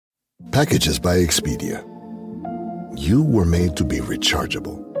Packages by Expedia. You were made to be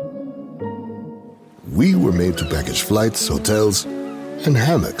rechargeable. We were made to package flights, hotels, and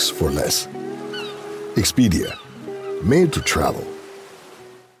hammocks for less. Expedia. Made to travel.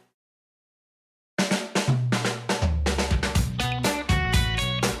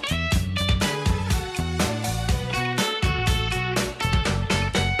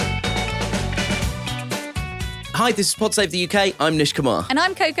 Hi, this is Pod Save the UK. I'm Nish Kumar. And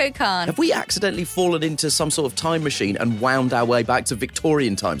I'm Coco Khan. Have we accidentally fallen into some sort of time machine and wound our way back to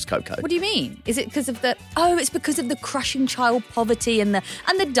Victorian times, Coco? What do you mean? Is it because of the... Oh, it's because of the crushing child poverty and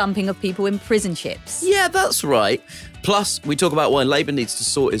the dumping of people in prison ships. Yeah, that's right. Plus, we talk about why Labour needs to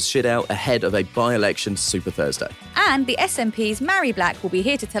sort its shit out ahead of a by-election Super Thursday. And the SNP's Mary Black will be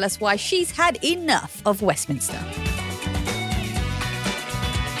here to tell us why she's had enough of Westminster.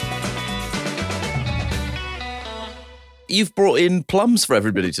 You've brought in plums for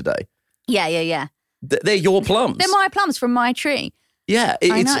everybody today. Yeah. They're your plums. They're my plums from my tree. Yeah.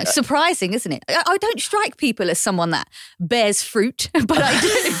 I know. It's surprising, isn't it? I don't strike people as someone that bears fruit, but I do.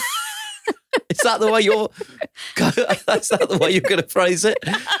 Is that the way you're... Is that the way you're going to phrase it?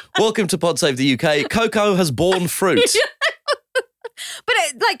 Welcome to Pod Save the UK. Coco has borne fruit. But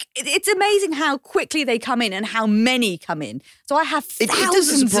it's amazing how quickly they come in and how many come in. So I have thousands It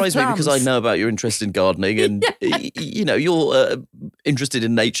doesn't surprise of me plums. because I know about your interest in gardening and, you're interested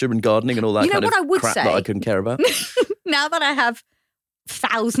in nature and gardening and all that kind of crap that I couldn't care about. Now that I have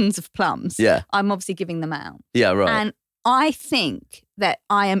thousands of plums, I'm obviously giving them out. Yeah, right. And I think that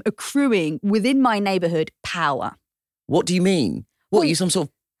I am accruing within my neighbourhood power. What do you mean? What, are you some sort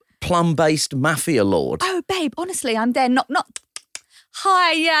of plum-based mafia lord? Oh, babe, honestly, I'm there. Not.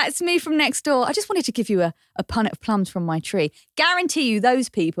 Hi, yeah, it's me from next door. I just wanted to give you a punnet of plums from my tree. Guarantee you those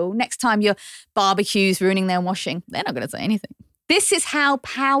people, next time your barbecue's ruining their washing, they're not going to say anything. This is how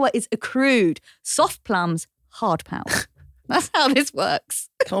power is accrued. Soft plums, hard power. That's how this works.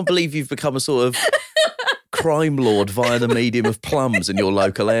 I can't believe you've become a sort of crime lord via the medium of plums in your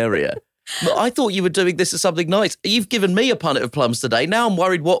local area. But I thought you were doing this as something nice. You've given me a punnet of plums today. Now I'm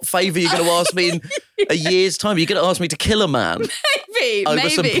worried what favour you're going to ask me in a year's time. You're going to ask me to kill a man over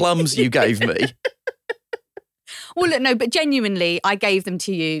some plums you gave me. Well, look, no, but genuinely, I gave them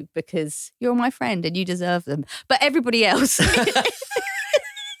to you because you're my friend and you deserve them. But everybody else...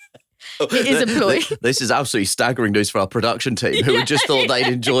 It is a ploy. This is absolutely staggering news for our production team who had just thought they'd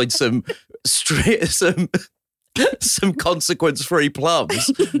enjoyed some consequence-free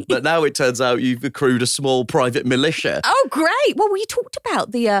plums. But now it turns out you've accrued a small private militia. Oh, great. Well, we talked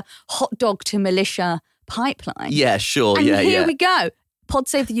about the hot dog to militia pipeline. Yeah, sure. And here we go. Pod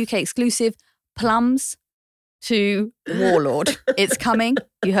Save the UK exclusive, plums to warlord. It's coming.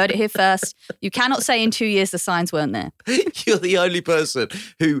 You heard it here first. You cannot say in 2 years the signs weren't there. You're the only person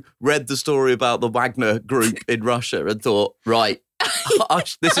who read the story about the Wagner group in Russia and thought, right,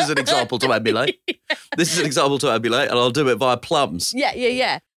 this is an example to emulate. This is an example to emulate, and I'll do it via plums.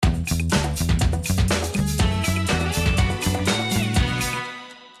 Yeah.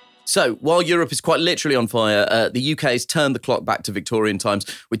 So, while Europe is quite literally on fire, the UK has turned the clock back to Victorian times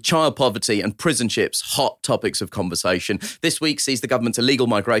with child poverty and prison ships hot topics of conversation. This week sees the government's illegal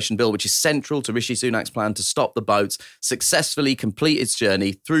migration bill, which is central to Rishi Sunak's plan to stop the boats, successfully complete its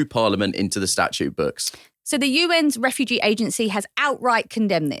journey through Parliament into the statute books. So the UN's refugee agency has outright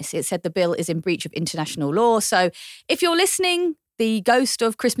condemned this. It said the bill is in breach of international law. So if you're listening, the ghost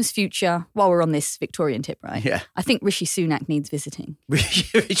of Christmas future, while we're on this Victorian tip, right? Yeah. I think Rishi Sunak needs visiting.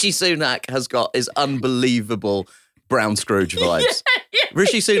 Rishi Sunak has got his unbelievable Brown Scrooge vibes. Yeah.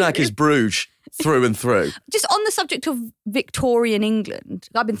 Rishi Sunak is Bruges through and through. Just on the subject of Victorian England,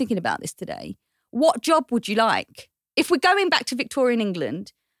 I've been thinking about this today. What job would you like? If we're going back to Victorian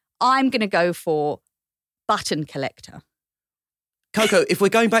England, I'm going to go for button collector. Coco, if we're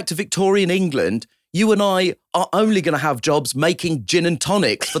going back to Victorian England, you and I are only going to have jobs making gin and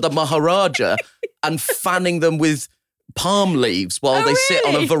tonics for the Maharaja and fanning them with palm leaves while they sit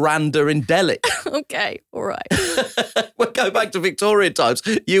on a veranda in Delhi. Okay, all right. We're going back to Victorian times.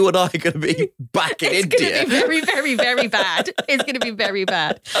 You and I are going to be back in India. It's going to be very, very, very bad. It's going to be very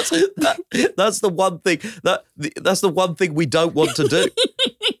bad. That's the one thing that's the one thing we don't want to do.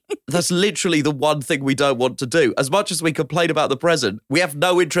 That's literally the one thing we don't want to do. As much as we complain about the present, we have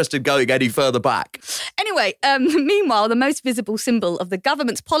no interest in going any further back. Anyway, meanwhile, the most visible symbol of the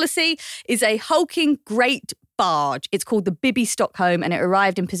government's policy is a hulking great barge. It's called the Bibby Stockholm and it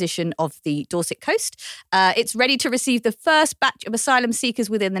arrived in position of the Dorset coast. It's ready to receive the first batch of asylum seekers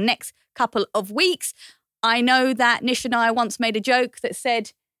within the next couple of weeks. I know that Nish and I once made a joke that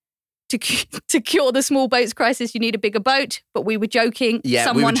said to cure the small boats crisis, you need a bigger boat. But we were joking. Yeah,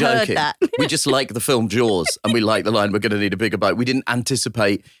 Someone we were heard joking. that. We just like the film Jaws, and we like the line, we're going to need a bigger boat. We didn't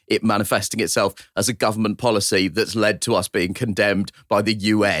anticipate it manifesting itself as a government policy that's led to us being condemned by the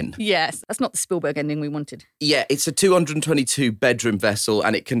UN. Yes, that's not the Spielberg ending we wanted. Yeah, it's a 222-bedroom vessel,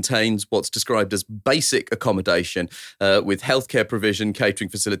 and it contains what's described as basic accommodation with healthcare provision, catering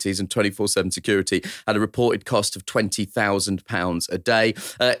facilities and 24/7 security at a reported cost of £20,000 a day.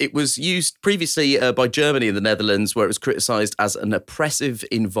 It was used previously by Germany and the Netherlands, where it was criticised as an oppressive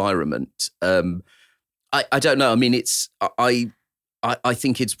environment. I don't know. I mean, I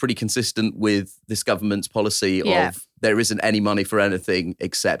think it's pretty consistent with this government's policy of there isn't any money for anything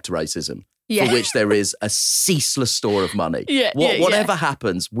except racism. Yeah. For which there is a ceaseless store of money. Whatever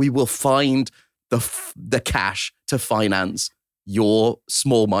happens, we will find the cash to finance your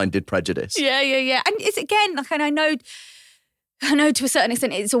small-minded prejudice. Yeah. And it's again, like, and I know to a certain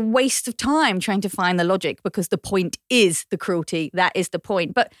extent it's a waste of time trying to find the logic because the point is the cruelty. That is the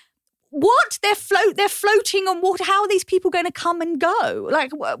point. But what? They're floating on water. How are these people going to come and go?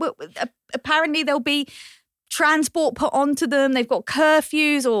 Like, apparently there'll be transport put onto them. They've got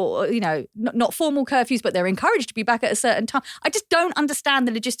curfews or, not formal curfews, but they're encouraged to be back at a certain time. I just don't understand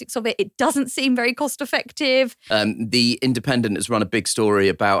the logistics of it. It doesn't seem very cost effective. The Independent has run a big story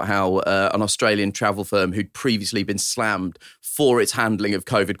about how an Australian travel firm who'd previously been slammed for its handling of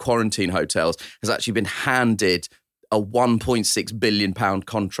COVID quarantine hotels has actually been handed a £1.6 billion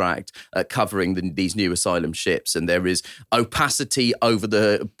contract covering these new asylum ships. And there is opacity over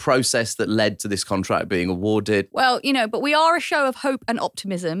the process that led to this contract being awarded. Well, but we are a show of hope and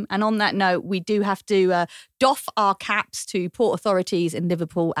optimism. And on that note, we do have to doff our caps to port authorities in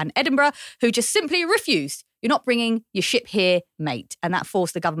Liverpool and Edinburgh, who just simply refused. You're not bringing your ship here, mate. And that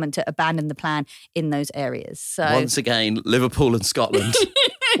forced the government to abandon the plan in those areas. So once again, Liverpool and Scotland.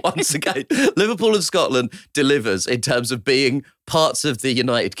 Once again, Liverpool and Scotland delivers in terms of being parts of the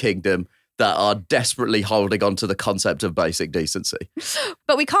United Kingdom that are desperately holding on to the concept of basic decency.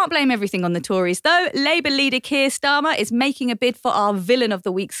 But we can't blame everything on the Tories, though. Labour leader Keir Starmer is making a bid for our Villain of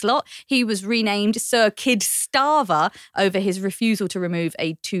the Week slot. He was renamed Sir Kid Starver over his refusal to remove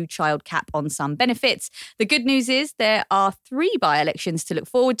a 2-child cap on some benefits. The good news is there are 3 by-elections to look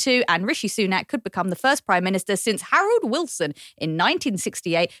forward to, and Rishi Sunak could become the first Prime Minister since Harold Wilson in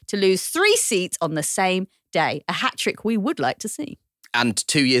 1968 to lose 3 seats on the same day. A hat-trick we would like to see. And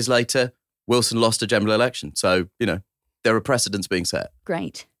 2 years later, Wilson lost a general election. So, there are precedents being set.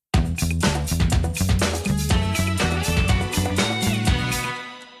 Great.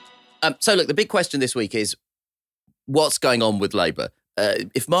 So, look, the big question this week is what's going on with Labour?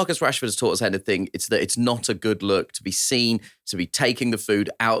 If Marcus Rashford has taught us anything, it's that it's not a good look to be seen to be taking the food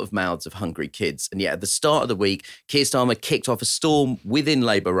out of mouths of hungry kids. And yet at the start of the week, Keir Starmer kicked off a storm within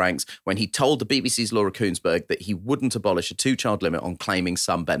Labour ranks when he told the BBC's Laura Kuenssberg that he wouldn't abolish a 2-child limit on claiming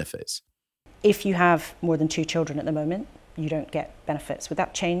some benefits. If you have more than 2 children at the moment, you don't get benefits. Would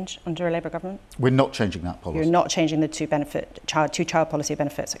that change under a Labour government? We're not changing that policy. You're not changing the two-child policy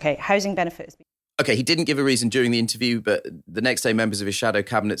benefits. Okay, housing benefits. Okay, he didn't give a reason during the interview, but the next day members of his shadow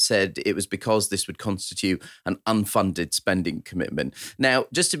cabinet said it was because this would constitute an unfunded spending commitment. Now,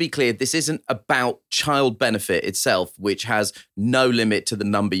 just to be clear, this isn't about child benefit itself, which has no limit to the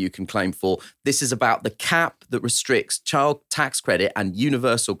number you can claim for. This is about the cap that restricts child tax credit and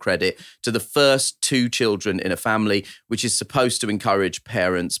universal credit to the first 2 children in a family, which is supposed to encourage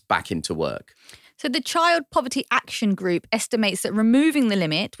parents back into work. So the Child Poverty Action Group estimates that removing the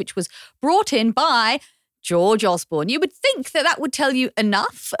limit, which was brought in by George Osborne, you would think that would tell you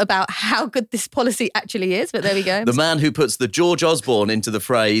enough about how good this policy actually is, but there we go. The man who puts the George Osborne into the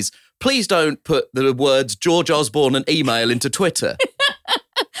phrase, please don't put the words George Osborne and email into Twitter.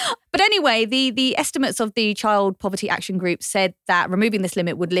 But anyway, the estimates of the Child Poverty Action Group said that removing this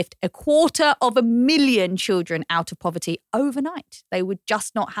limit would lift 250,000 children out of poverty overnight. They would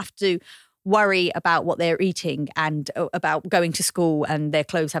just not have to worry about what they're eating and about going to school and their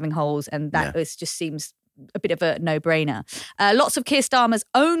clothes having holes. And that just seems a bit of a no-brainer. Lots of Keir Starmer's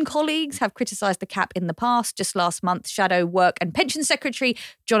own colleagues have criticised the cap in the past. Just last month, Shadow Work and Pension Secretary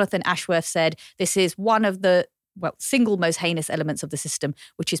Jonathan Ashworth said this is one of the single most heinous elements of the system,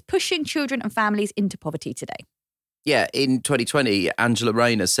 which is pushing children and families into poverty today. Yeah, in 2020, Angela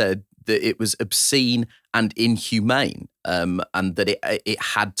Rayner said that it was obscene and inhumane and that it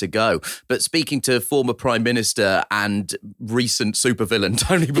had to go. But speaking to former Prime Minister and recent supervillain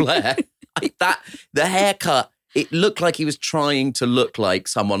Tony Blair, the haircut, it looked like he was trying to look like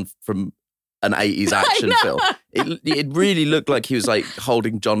someone from an 80s action film. It really looked like he was like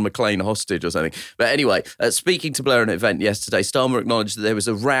holding John McClane hostage or something. But anyway, speaking to Blair at an event yesterday, Starmer acknowledged that there was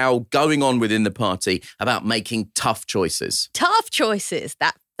a row going on within the party about making tough choices. Tough choices.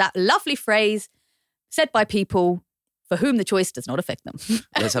 That lovely phrase said by people for whom the choice does not affect them.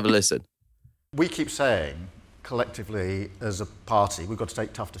 Let's have a listen. We keep saying, collectively, as a party, we've got to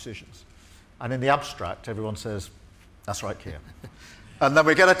take tough decisions. And in the abstract, everyone says, that's right, Keir. And then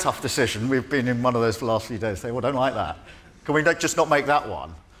we get a tough decision. We've been in one of those for the last few days, saying, well, don't like that. Can we just not make that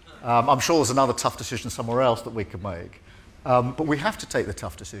one? I'm sure there's another tough decision somewhere else that we could make. But we have to take the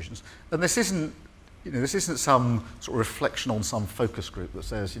tough decisions. And this isn't some sort of reflection on some focus group that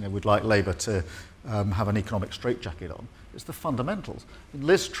says, we'd like Labour to have an economic straitjacket on. It's the fundamentals.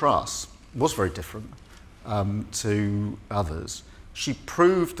 Liz Truss was very different to others. She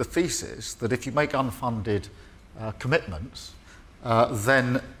proved the thesis that if you make unfunded commitments,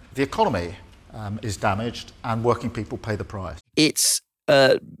 then the economy is damaged and working people pay the price. It's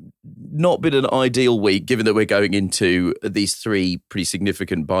not been an ideal week, given that we're going into these three pretty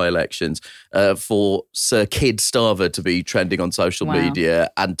significant by-elections, for Sir Keir Starmer to be trending on social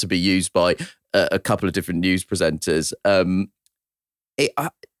media and to be used by a couple of different news presenters.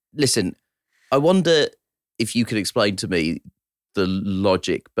 Listen, I wonder if you could explain to me the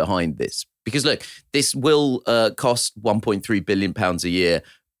logic behind this. Because look, this will cost £1.3 billion a year.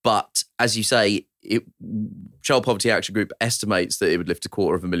 But as you say, Child Poverty Action Group estimates that it would lift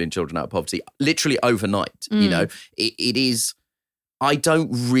 250,000 children out of poverty literally overnight. It is. I don't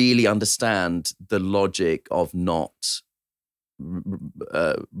really understand the logic of not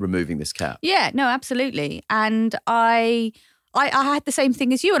removing this cap. Yeah, no, absolutely. And I had the same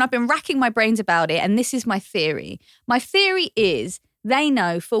thing as you, and I've been racking my brains about it. And this is my theory. My theory is they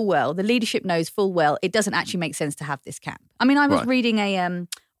know full well, the leadership knows full well, it doesn't actually make sense to have this cap. I mean, I was reading a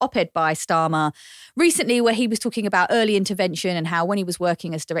op-ed by Starmer recently where he was talking about early intervention and how when he was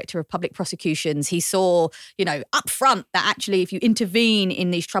working as Director of Public Prosecutions, he saw, up front that actually if you intervene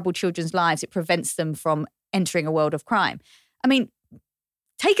in these troubled children's lives, it prevents them from entering a world of crime. I mean,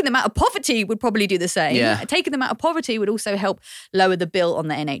 taking them out of poverty would probably do the same. Yeah. Taking them out of poverty would also help lower the bill on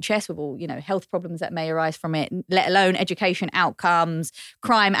the NHS with all, health problems that may arise from it, let alone education outcomes,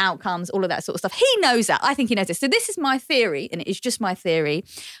 crime outcomes, all of that sort of stuff. He knows that. I think he knows this. So this is my theory, and it is just my theory.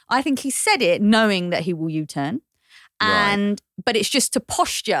 I think he said it knowing that he will U-turn. But it's just to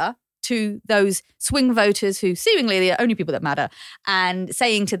posture to those swing voters who seemingly are the only people that matter, and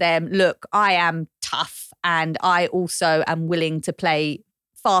saying to them, look, I am tough and I also am willing to play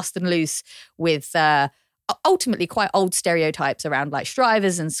fast and loose with ultimately quite old stereotypes around like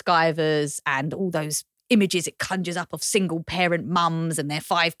strivers and skivers and all those images it conjures up of single parent mums and their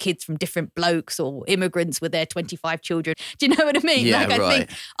 5 kids from different blokes, or immigrants with their 25 children. Do you know what I mean? Yeah,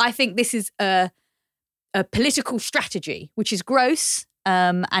 I think this is a political strategy, which is gross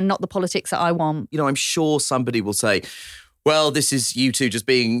and not the politics that I want. I'm sure somebody will say, well, this is you two just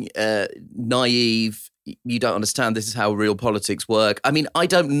being naive. You don't understand this is how real politics work. I mean, I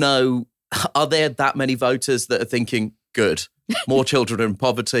don't know. Are there that many voters that are thinking, good, more children in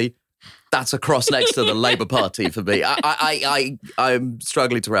poverty? That's a cross next to the Labour Party for me. I'm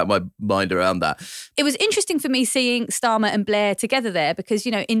struggling to wrap my mind around that. It was interesting for me seeing Starmer and Blair together there because,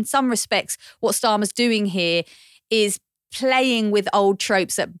 in some respects, what Starmer's doing here is playing with old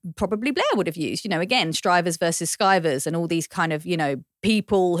tropes that probably Blair would have used, again, strivers versus skivers and all these kind of,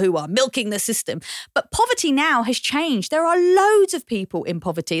 people who are milking the system. But poverty now has changed. There are loads of people in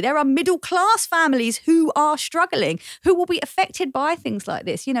poverty. There are middle-class families who are struggling, who will be affected by things like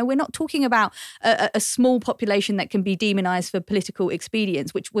this. We're not talking about a small population that can be demonised for political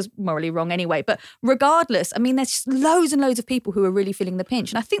expedience, which was morally wrong anyway. But regardless, I mean, there's loads and loads of people who are really feeling the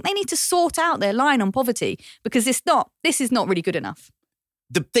pinch. And I think they need to sort out their line on poverty because this is not really good enough.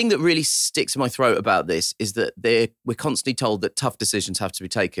 The thing that really sticks in my throat about this is that we're constantly told that tough decisions have to be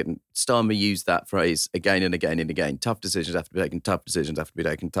taken. Starmer used that phrase again and again and again. Tough decisions have to be taken, tough decisions have to be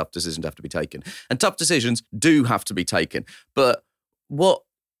taken, tough decisions have to be taken. And tough decisions do have to be taken. But what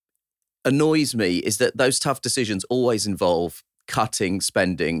annoys me is that those tough decisions always involve cutting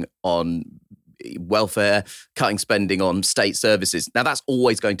spending on welfare, cutting spending on state services. Now, that's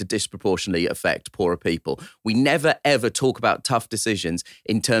always going to disproportionately affect poorer people. We never, ever talk about tough decisions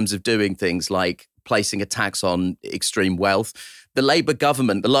in terms of doing things like placing a tax on extreme wealth. The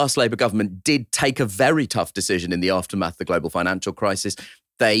last Labour government did take a very tough decision in the aftermath of the global financial crisis.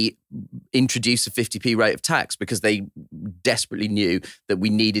 They introduced a 50p rate of tax because they desperately knew that we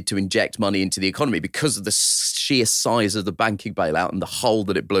needed to inject money into the economy because of the sheer size of the banking bailout and the hole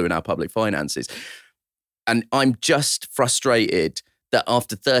that it blew in our public finances. And I'm just frustrated that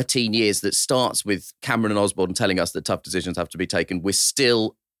after 13 years, that starts with Cameron and Osborne telling us that tough decisions have to be taken, we're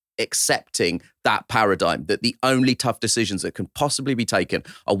still accepting that paradigm, that the only tough decisions that can possibly be taken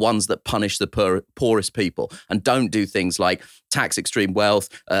are ones that punish the poorest people and don't do things like tax extreme wealth,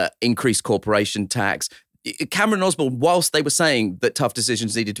 increase corporation tax. Cameron and Osborne, whilst they were saying that tough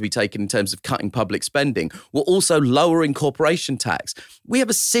decisions needed to be taken in terms of cutting public spending, were also lowering corporation tax. We have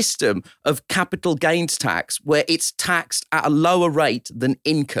a system of capital gains tax where it's taxed at a lower rate than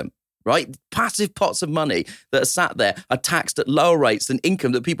income. Right? Passive pots of money that are sat there are taxed at lower rates than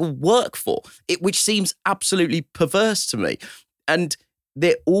income that people work for, which seems absolutely perverse to me. And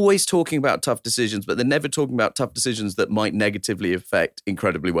they're always talking about tough decisions, but they're never talking about tough decisions that might negatively affect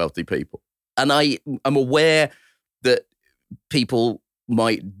incredibly wealthy people. And I am aware that people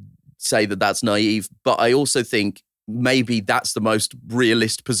might say that that's naive, but I also think maybe that's the most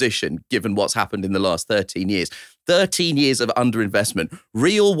realist position given what's happened in the last 13 years. 13 years of underinvestment.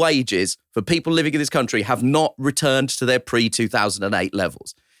 Real wages for people living in this country have not returned to their pre-2008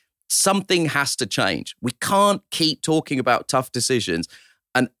 levels. Something has to change. We can't keep talking about tough decisions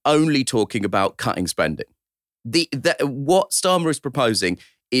and only talking about cutting spending. What Starmer is proposing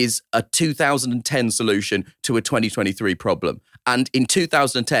is a 2010 solution to a 2023 problem. And in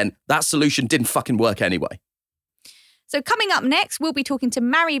 2010, that solution didn't fucking work anyway. So coming up next, we'll be talking to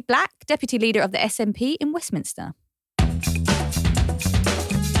Mary Black, Deputy Leader of the SNP in Westminster.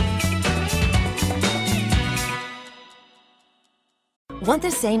 Want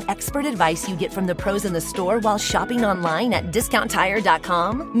the same expert advice you get from the pros in the store while shopping online at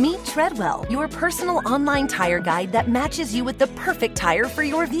DiscountTire.com? Meet Treadwell, your personal online tire guide that matches you with the perfect tire for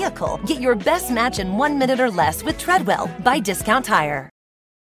your vehicle. Get your best match in 1 minute or less with Treadwell by Discount Tire.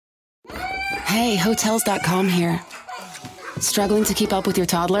 Hey, Hotels.com here. Struggling to keep up with your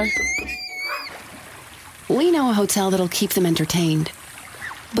toddler? We know a hotel that'll keep them entertained.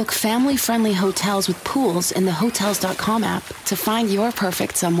 Book family-friendly hotels with pools in the Hotels.com app to find your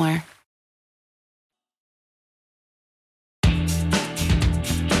perfect somewhere.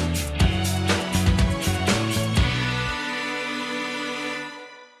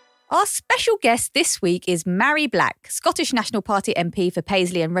 Our special guest this week is Mary Black, Scottish National Party MP for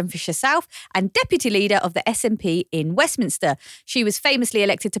Paisley and Renfrewshire South and Deputy Leader of the SNP in Westminster. She was famously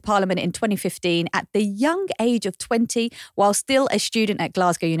elected to Parliament in 2015 at the young age of 20 while still a student at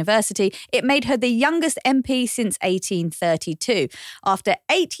Glasgow University. It made her the youngest MP since 1832. After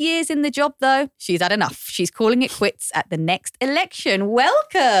 8 years in the job, though, she's had enough. She's calling it quits at the next election.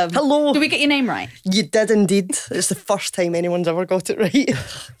 Welcome. Hello. Did we get your name right? You did indeed. It's the first time anyone's ever got it right.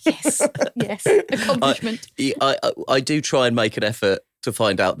 Yes, accomplishment. I do try and make an effort to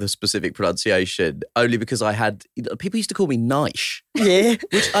find out the specific pronunciation, only because I had people used to call me Nish. Yeah,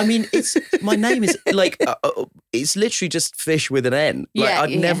 which I mean, my name is like it's literally just fish with an N. Like, I've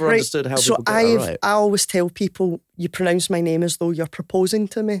never understood how people get that right. I always tell people you pronounce my name as though you're proposing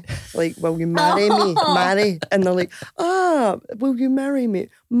to me. Like, will you marry me? Marry, and they're like, will you marry me?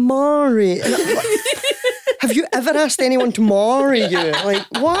 Marry. And I'm like, have you ever asked anyone to marry you? Like,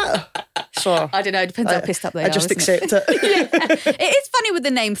 what? So I don't know. It depends how pissed up they are. I just accept it. Yeah. It is funny with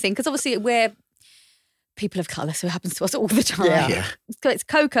the name thing because obviously we're people of colour, so it happens to us all the time. Yeah. It's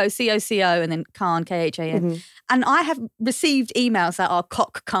Coco, C-O-C-O, and then Khan, K-H-A-N. Mm-hmm. And I have received emails that are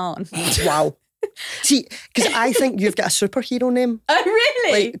Cock Khan. Wow. See, because I think you've got a superhero name. Oh,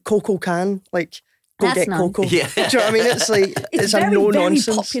 really? Like Coco Khan. Like, go That's get nice. Coco. Yeah. Do you know what I mean? It's like, it's a very, no-nonsense.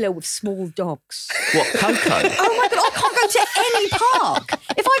 very popular with small dogs. What, Coco? Oh my God, I can't go to any park.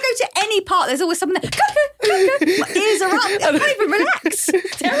 If I go to any park, there's always something there. Coco. My ears are up. I can't even relax.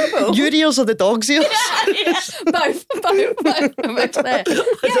 It's terrible. Your ears are the dog's ears. Yeah. Both there. I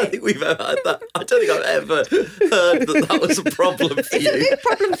don't think we've ever had that. I don't think I've ever heard that was a problem for It's a big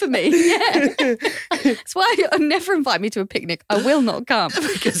problem for me, yeah. That's why never invite me to a picnic. I will not come.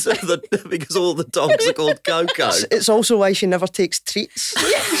 because all the dogs are called Coco. It's also why she never takes treats.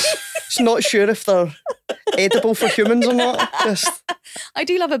 She's not sure if they're edible for humans or not. I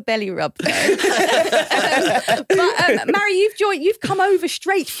do love a belly rub, though. But Mary, you've come over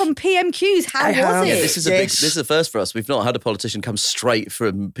straight from PMQs. How was it? Yeah, this is a first for us. We've not had a politician come straight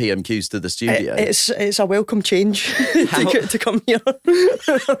from PMQs to the studio. It's a welcome change to come here.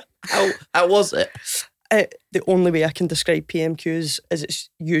 How was it? The only way I can describe PMQs is its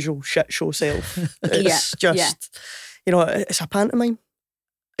usual shit show self. It's it's a pantomime.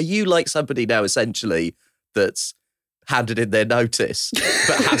 Are you like somebody now, essentially, that's handed in their notice,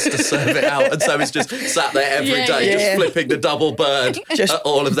 but has to serve it out. And so it's just sat there every day, just flipping the double bird Just at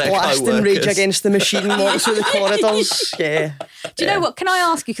all of their blasting co-workers. Rage Against the Machine, walking through the corridors. Yeah. Do you know what? Can I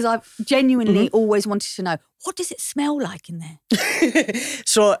ask you, because I've genuinely always wanted to know, what does it smell like in there?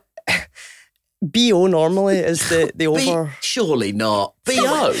 So, BO normally is the over... Surely not.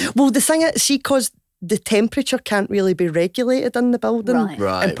 BO? Well, the thing is, see, because the temperature can't really be regulated in the building.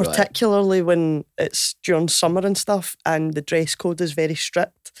 Right. And particularly when it's during summer and stuff, and the dress code is very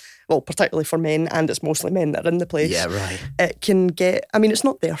strict. Well, particularly for men, and it's mostly men that are in the place. Yeah, right. It can get... I mean, it's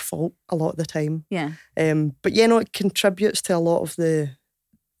not their fault a lot of the time. Yeah. But yeah, no, it contributes to a lot of the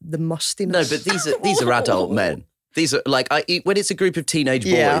mustiness. No, but these are adult men. These are like, when it's a group of teenage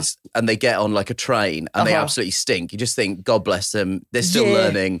boys and they get on like a train and they absolutely stink, you just think, God bless them. They're still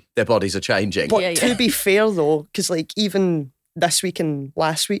learning. Their bodies are changing. But to be fair though, because like even this week and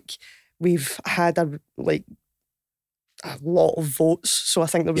last week, we've had a lot of votes. So I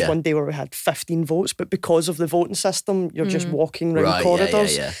think there was one day where we had 15 votes, but because of the voting system, you're just walking around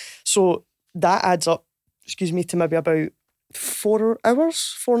corridors. So that adds up, to maybe about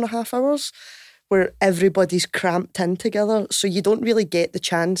 4.5 hours, where everybody's cramped in together. So you don't really get the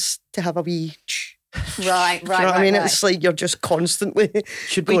chance to have a wee... Right. You know what I mean? It's like you're just constantly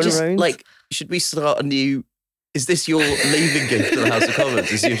going around. Should we start a new... Is this your leaving gift to the House of Commons?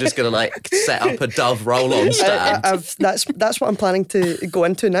 Is you're just going to set up a Dove roll-on stand? That's what I'm planning to go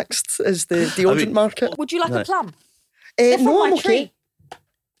into next, is the deodorant market. Would you like a plum? No, from my I'm okay. tree.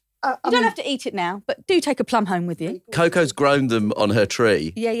 You don't have to eat it now, but do take a plum home with you. Coco's grown them on her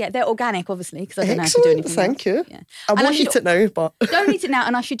tree. Yeah, they're organic, obviously, because I don't know how to do anything Thank you. Yeah. I won't eat it now, but... Don't eat it now,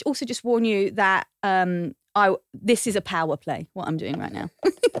 and I should also just warn you that this is a power play, what I'm doing right now.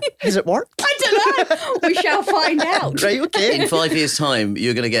 Has it worked? I don't know. We shall find out. Right, okay. In 5 years' time,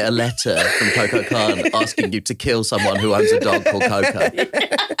 you're going to get a letter from Coco Khan asking you to kill someone who owns a dog called Coco.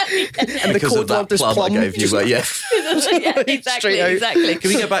 And the because code of that word is plum plum. I gave you. Yeah, exactly. Can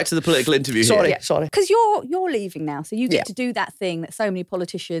we get back to the political interview Sorry. Because you're leaving now, so you get to do that thing that so many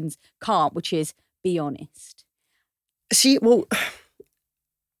politicians can't, which is be honest. See, well,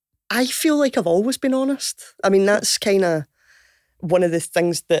 I feel like I've always been honest. I mean, that's kind of one of the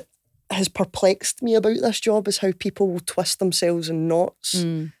things that has perplexed me about this job, is how people will twist themselves in knots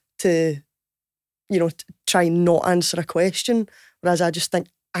to, try and not answer a question, whereas I just think,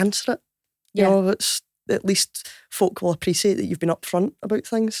 answer it. You know, it's at least folk will appreciate that you've been upfront about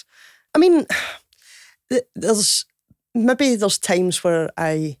things. I mean, there's times where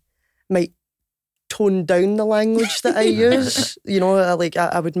I might tone down the language that I use.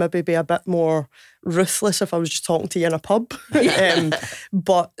 I would maybe be a bit more ruthless if I was just talking to you in a pub.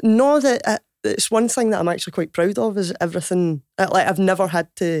 But no, that it's one thing that I'm actually quite proud of, is everything. I've never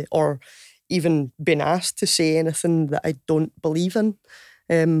had to, or even been asked to say anything that I don't believe in,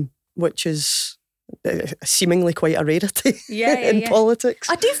 which is seemingly quite a rarity in politics.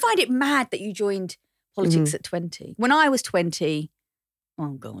 I do find it mad that you joined politics at 20. When I was 20,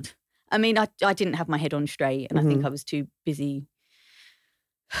 oh God. I mean, I didn't have my head on straight, and I think I was too busy.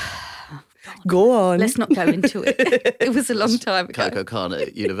 Go on. Let's not go into it. It was a long time ago. Coco Khan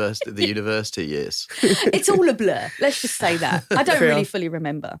at the university years. It's all a blur. Let's just say that. I don't really fully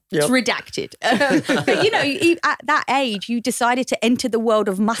remember. Yep. It's redacted. But at that age, you decided to enter the world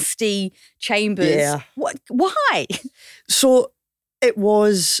of musty chambers. Yeah. Why? So it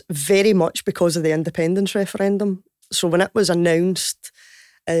was very much because of the independence referendum. So when it was announced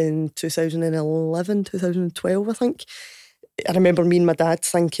in 2011, 2012, I think, I remember me and my dad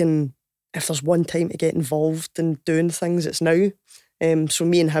thinking, if there's one time to get involved in doing things, it's now. So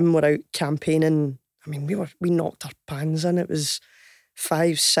me and him were out campaigning. I mean, we knocked our pans in. It was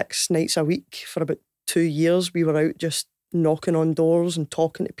 5-6 nights a week for about 2 years. We were out just knocking on doors and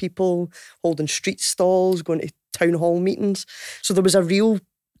talking to people, holding street stalls, going to town hall meetings. So there was a real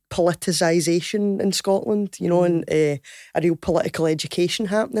politicisation in Scotland, and a real political education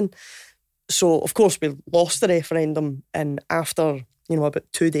happening. So, of course, we lost the referendum, and after, about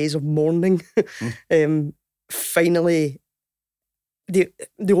 2 days of mourning, finally, the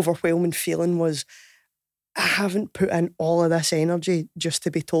overwhelming feeling was, I haven't put in all of this energy just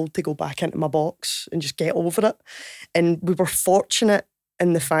to be told to go back into my box and just get over it. And we were fortunate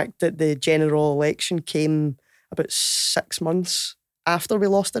in the fact that the general election came about 6 months after we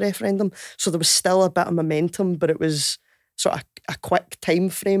lost the referendum. So there was still a bit of momentum, but it was sort of a quick time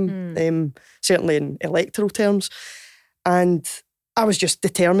frame, certainly in electoral terms. And I was just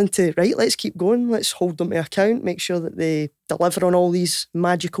determined to, let's keep going. Let's hold them to account, make sure that they deliver on all these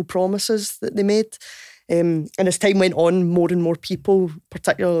magical promises that they made. And as time went on, more and more people,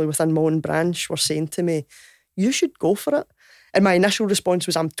 particularly within my own branch, were saying to me, you should go for it. And my initial response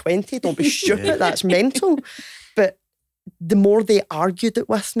was, I'm 20, don't be stupid, that's mental. But the more they argued it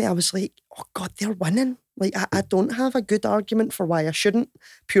with me, I was like, oh God, they're winning. Like, I don't have a good argument for why I shouldn't,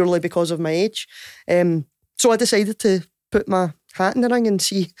 purely because of my age. So I decided to put my hat in the ring and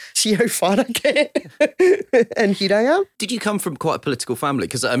see how far I get. And here I am. Did you come from quite a political family?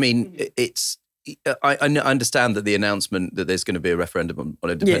 Because, I mean, I understand that the announcement that there's going to be a referendum on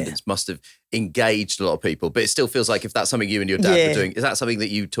independence must have engaged a lot of people, but it still feels like if that's something you and your dad were doing, is that something that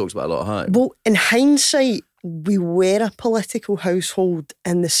you talked about a lot at home? Well, in hindsight, we were a political household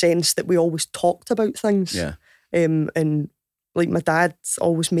in the sense that we always talked about things. Yeah. And like my dad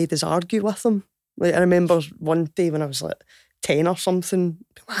always made us argue with him. Like I remember one day when I was like 10 or something,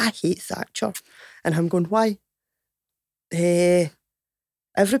 I hate Thatcher. And him going, why?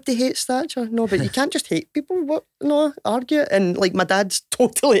 Everybody hates Thatcher. No, but you can't just hate people. What? No, argue. And like my dad's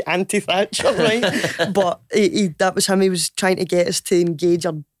totally anti-Thatcher, right? But that was him. He was trying to get us to engage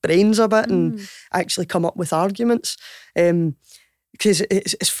our brains a bit and actually come up with arguments. Because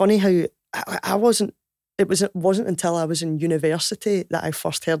it's funny how I wasn't. It wasn't until I was in university that I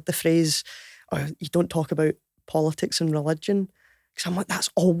first heard the phrase, oh, you don't talk about politics and religion. Because I'm like, that's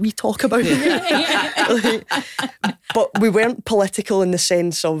all we talk about. But we weren't political in the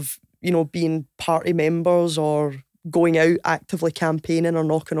sense of, being party members or going out actively campaigning or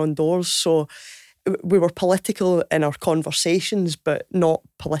knocking on doors. So we were political in our conversations, but not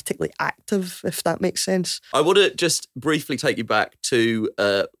politically active, if that makes sense. I want to just briefly take you back to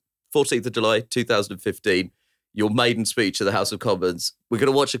 14th of July, 2015, your maiden speech at the House of Commons. We're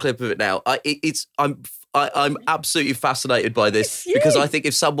going to watch a clip of it now. I'm absolutely fascinated by this because I think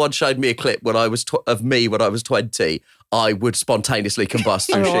if someone showed me a clip when I was of me when I was 20, I would spontaneously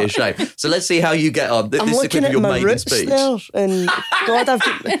combust through sheer shame. So let's see how you get on. This is a clip of your maiden speech. There, and God, I've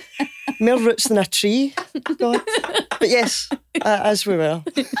got more roots than a tree. God. But yes, as we were.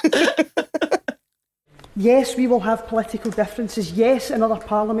 Yes, we will have political differences. Yes, in other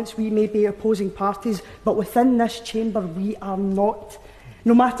parliaments we may be opposing parties, but within this chamber we are not.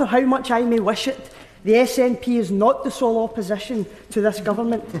 No matter how much I may wish it, the SNP is not the sole opposition to this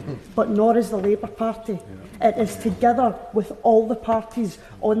government, but nor is the Labour Party. It is together with all the parties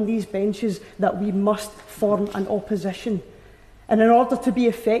on these benches that we must form an opposition. And in order to be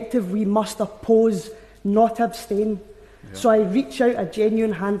effective, we must oppose, not abstain. So I reach out a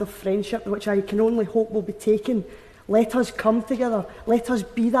genuine hand of friendship, which I can only hope will be taken. Let us come together. Let us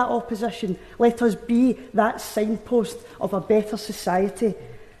be that opposition. Let us be that signpost of a better society.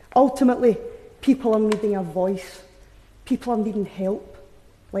 Ultimately, people are needing a voice. People are needing help.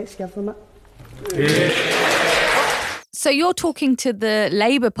 Let's give them it. So you're talking to the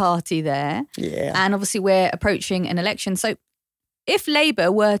Labour Party there. Yeah. And obviously we're approaching an election. So if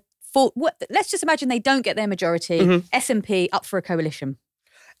Labour were let's just imagine they don't get their majority, SNP up for a coalition.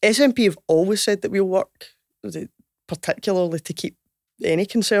 SNP have always said that we'll work, particularly to keep any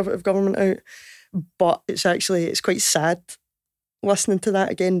Conservative government out. But it's quite sad listening to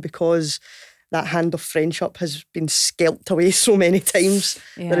that again because that hand of friendship has been scalped away so many times.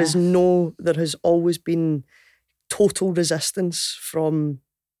 Yeah. There has always been total resistance from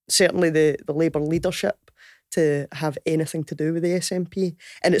certainly the Labour leadership to have anything to do with the SNP.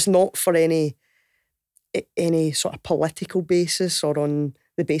 And it's not for any sort of political basis or on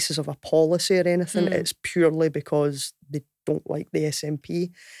the basis of a policy or anything. It's purely because they don't like the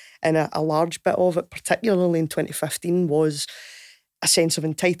SNP. And a large bit of it, particularly in 2015, was a sense of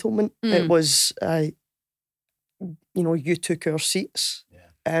entitlement. It was, you took our seats. Yeah.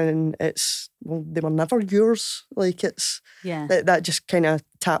 And they were never yours. Like that just kind of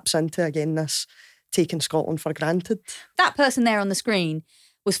taps into, again, this taking Scotland for granted. That person there on the screen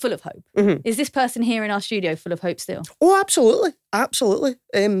was full of hope. Is this person here in our studio full of hope still? Oh, absolutely. Absolutely.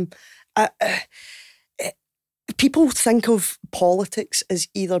 People think of politics as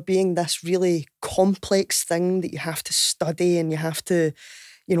either being this really complex thing that you have to study and you have to,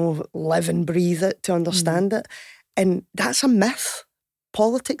 live and breathe it to understand it. And that's a myth.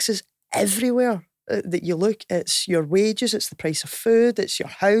 Politics is everywhere that you look. It's your wages, it's the price of food, it's your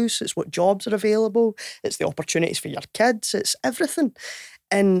house, it's what jobs are available, it's the opportunities for your kids, it's everything.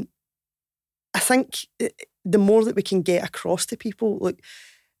 And I think the more that we can get across to people, look,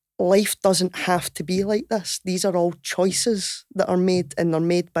 life doesn't have to be like this. These are all choices that are made, and they're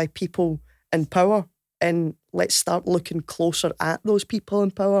made by people in power. And let's start looking closer at those people in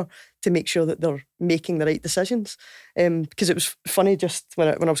power to make sure that they're making the right decisions. Because it was funny, just when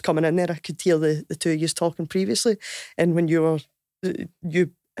I was coming in there, I could hear the two of you talking previously, and when you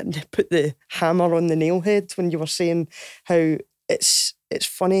put the hammer on the nail head when you were saying how it's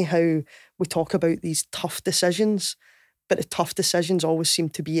funny how we talk about these tough decisions, but the tough decisions always seem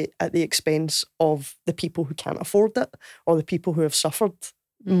to be at the expense of the people who can't afford it or the people who have suffered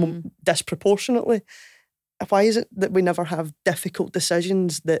disproportionately. Why is it that we never have difficult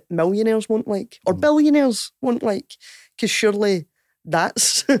decisions that millionaires won't like or billionaires won't like? Because surely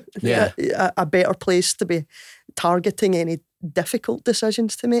that's a better place to be targeting any difficult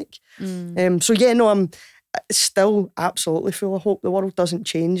decisions to make. I'm still absolutely full of hope. The world doesn't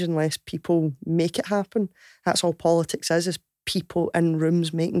change unless people make it happen. That's all politics is people in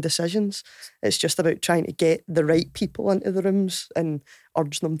rooms making decisions. It's just about trying to get the right people into the rooms and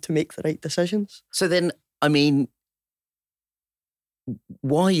urge them to make the right decisions. So then, I mean,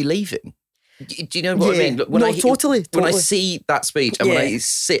 why are you leaving? Do you know what I mean? Look, totally. When I see that speech and when I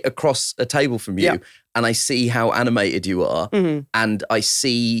sit across a table from you and I see how animated you are and I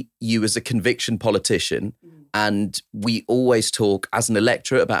see you as a conviction politician, and we always talk as an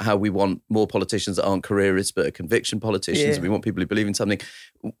electorate about how we want more politicians that aren't careerists but are conviction politicians and we want people who believe in something.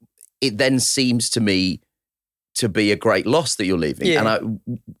 It then seems to me to be a great loss that you're leaving. And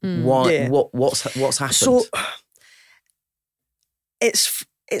what's happened? So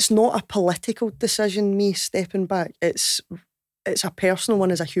it's not a political decision, me stepping back. It's a personal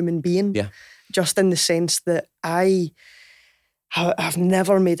one as a human being. Yeah. Just in the sense that I've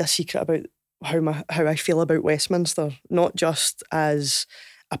never made a secret about how I feel about Westminster, not just as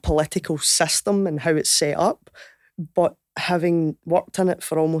a political system and how it's set up, but having worked in it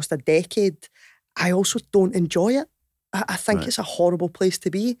for almost a decade, I also don't enjoy it. I think it's a horrible place to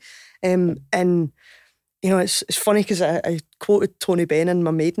be. And you know, it's funny because I quoted Tony Benn in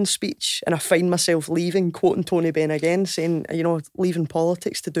my maiden speech, and I find myself quoting Tony Benn again, saying, you know, leaving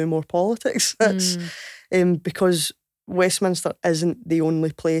politics to do more politics. That's because Westminster isn't the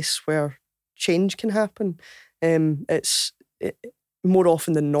only place where change can happen. More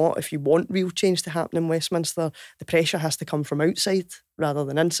often than not, if you want real change to happen in Westminster, the pressure has to come from outside rather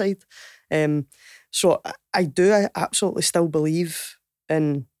than inside. So I absolutely still believe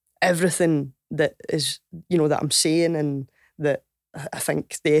in everything that is, you know, that I'm saying and that I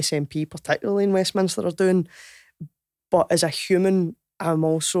think the SNP, particularly in Westminster, are doing. But as a human, I'm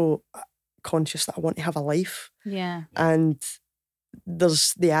also conscious that I want to have a life. Yeah. And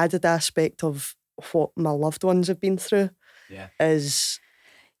there's the added aspect of what my loved ones have been through. I was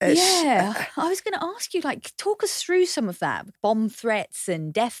going to ask you, like, talk us through some of that, bomb threats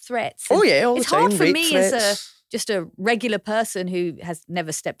and death threats. And all the time. It's hard for rape me threats. as just a regular person who has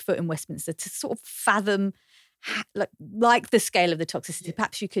never stepped foot in Westminster to sort of fathom like the scale of the toxicity.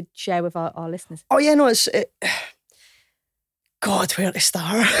 Perhaps you could share with our listeners. Oh yeah, no, God, where to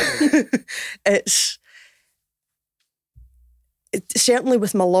start? It's certainly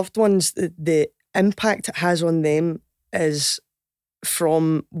with my loved ones, the impact it has on them is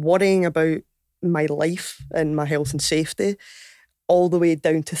from worrying about my life and my health and safety, all the way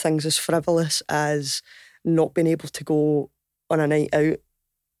down to things as frivolous as not being able to go on a night out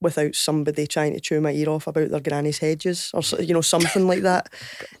without somebody trying to chew my ear off about their granny's hedges or, you know, something like that.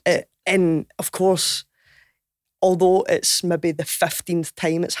 And of course, although it's maybe the 15th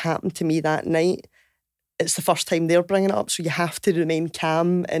time it's happened to me that night, it's the first time they're bringing it up. So you have to remain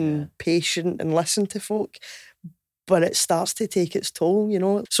calm and patient and listen to folk. But it starts to take its toll, you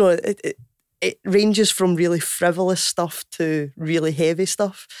know. So it ranges from really frivolous stuff to really heavy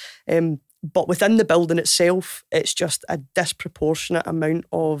stuff. But within the building itself, it's just a disproportionate amount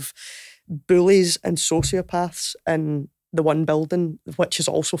of bullies and sociopaths in the one building, which is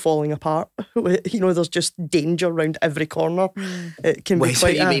also falling apart. You know, there's just danger around every corner. It can be quite... So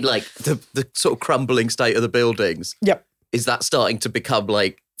you mean like the sort of crumbling state of the buildings? Yep. Is that starting to become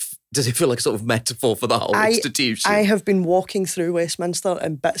like... Does it feel like a sort of metaphor for the whole institution? I have been walking through Westminster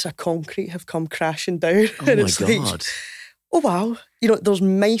and bits of concrete have come crashing down. Oh and my it's God. like, oh wow. You know, there's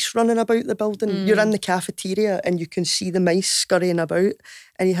mice running about the building. You're in the cafeteria and you can see the mice scurrying about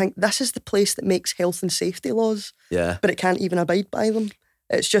and you think, this is the place that makes health and safety laws. Yeah. But it can't even abide by them.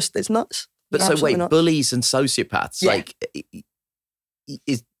 It's nuts. But so wait, nuts. bullies and sociopaths, like...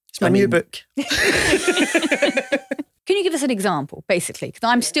 It's my new book. Can you give us an example, basically? Because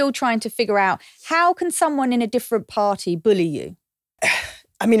I'm still trying to figure out how can someone in a different party bully you?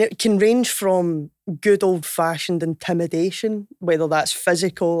 I mean, it can range from good old-fashioned intimidation, whether that's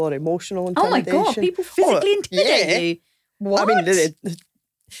physical or emotional intimidation. Oh my God, people physically intimidate you? What? I mean,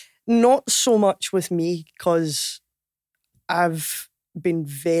 not so much with me because I've been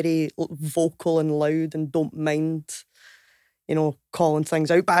very vocal and loud and don't mind, you know, calling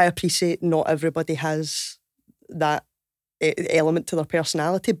things out. But I appreciate not everybody has that element to their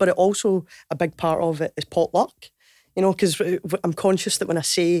personality, but it also, a big part of it is potluck, you know, because I'm conscious that when I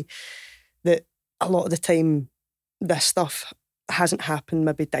say a lot of the time this stuff hasn't happened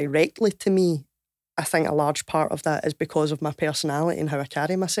maybe directly to me. I think a large part of that is because of my personality and how I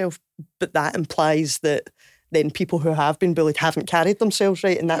carry myself. But that implies that then people who have been bullied haven't carried themselves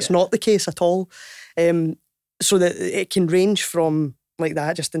right, and that's not the case at all. So that it can range from like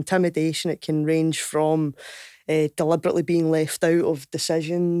that, just intimidation. It can range from deliberately being left out of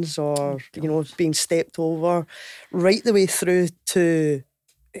decisions or, being stepped over, right the way through to,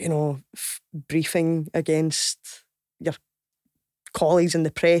 briefing against your colleagues in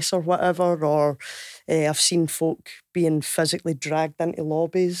the press or whatever, or I've seen folk being physically dragged into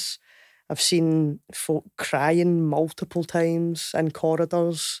lobbies. I've seen folk crying multiple times in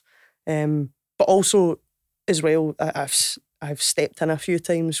corridors, but also as well, I've stepped in a few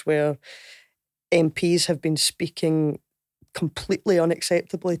times where MPs have been speaking completely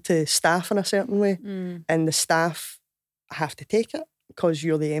unacceptably to staff in a certain way, and the staff have to take it because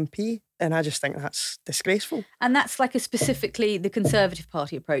you're the MP. And I just think that's disgraceful. And that's like a specifically the Conservative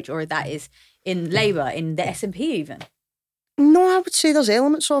Party approach, or that is in Labour, in the SNP even? No, I would say there's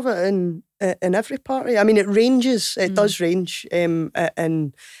elements of it in every party. I mean, it ranges. It does range. And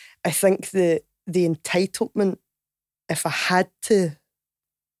I think the entitlement, if I had to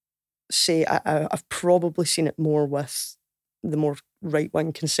say, I've probably seen it more with the more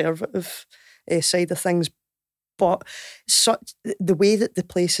right-wing Conservative side of things. But the way that the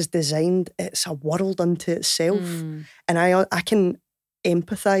place is designed, it's a world unto itself. And I can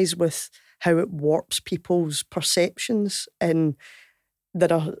empathise with how it warps people's perceptions. And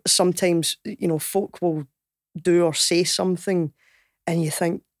there are sometimes, folk will do or say something and you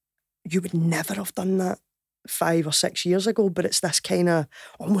think, you would never have done that 5 or 6 years ago, but it's this kind of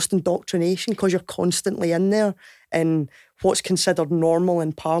almost indoctrination because you're constantly in there, and what's considered normal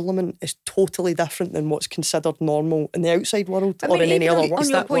in Parliament is totally different than what's considered normal in the outside world or in any other world. On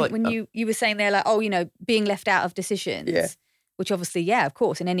your point, when you were saying there, like, being left out of decisions, which obviously, of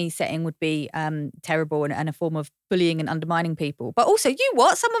course, in any setting would be terrible and a form of bullying and undermining people. But also,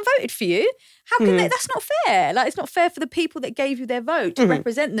 someone voted for you. How can that's not fair. Like, it's not fair for the people that gave you their vote to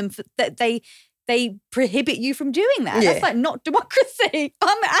represent them, that they prohibit you from doing that. That's like not democracy.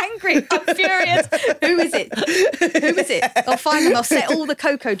 I'm angry. I'm furious. Who is it? I'll find them. I'll set all the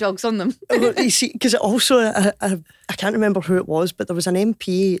Cocoa dogs on them. Well, you see, because also, I can't remember who it was, but there was an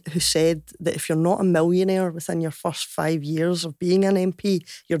MP who said that if you're not a millionaire within your first 5 years of being an MP,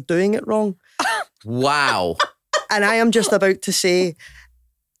 you're doing it wrong. Wow. And I am just about to say,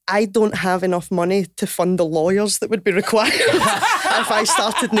 I don't have enough money to fund the lawyers that would be required if I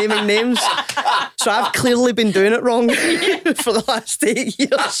started naming names. So I've clearly been doing it wrong for the last 8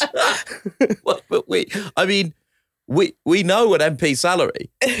 years. But we know an MP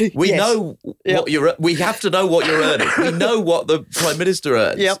salary. We know what we have to know what you're earning. We know what the Prime Minister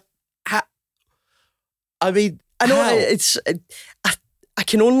earns. Yep. I know I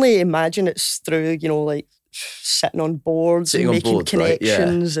can only imagine it's through, sitting on boards and making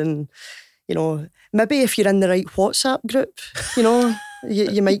connections, right? And maybe if you're in the right WhatsApp group,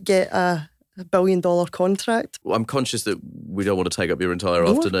 you might get a $1 billion contract. I'm conscious that we don't want to take up your entire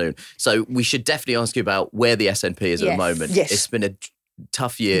afternoon, so we should definitely ask you about where the SNP is at the moment. Yes. It's been a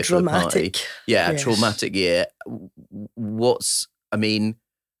tough year for the party. A traumatic year.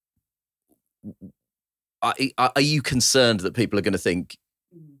 Are you concerned that people are going to think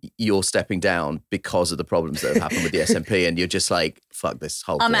you're stepping down because of the problems that have happened with the SNP, and you're just like, fuck this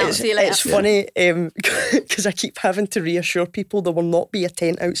whole thing? It's funny because I keep having to reassure people there will not be a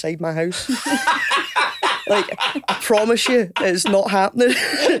tent outside my house. Like, I promise you, it's not happening.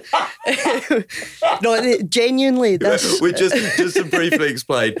 No, genuinely, that's... We just to briefly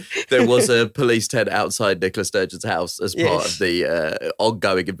explain, there was a police tent outside Nicola Sturgeon's house as part of the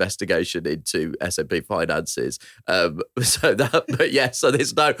ongoing investigation into SNP finances. So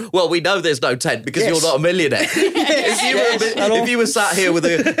there's no... Well, we know there's no tent because you're not a millionaire. If you were sat here with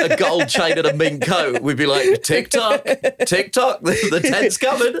a gold chain and a mink coat, we'd be like, tick-tock, the tent's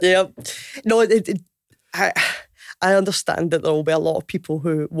coming. Yeah. No, I understand that there will be a lot of people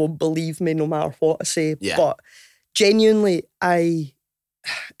who won't believe me no matter what I say, but genuinely,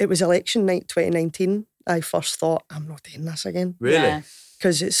 it was election night 2019. I first thought, I'm not doing this again. Really?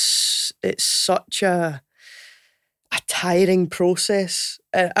 Because it's such a tiring process.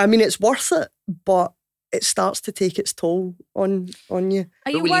 I mean, it's worth it, but it starts to take its toll on you.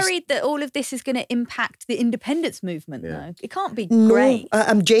 Are you worried that all of this is going to impact the independence movement, though? It can't be No, great.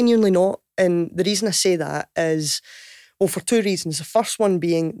 I'm genuinely not. And the reason I say that is, well, for two reasons. The first one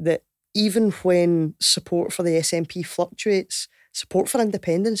being that even when support for the SNP fluctuates, support for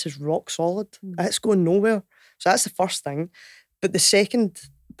independence is rock solid. It's going nowhere. So that's the first thing. But the second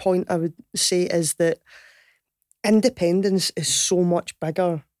point I would say is that independence is so much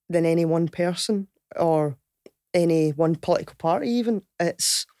bigger than any one person or any one political party even.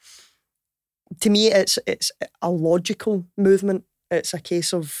 To me, it's a logical movement. It's a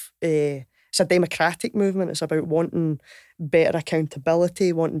case of, it's a democratic movement. It's about wanting better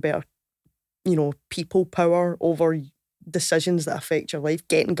accountability, wanting better, people power over decisions that affect your life,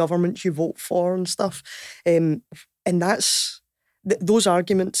 getting governments you vote for and stuff. And those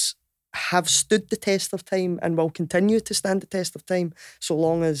arguments have stood the test of time and will continue to stand the test of time so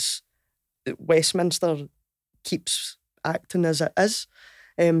long as Westminster keeps acting as it is.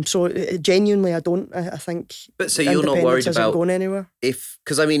 So genuinely, I think. But so you're not worried about going anywhere?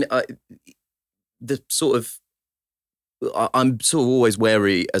 Because I'm sort of always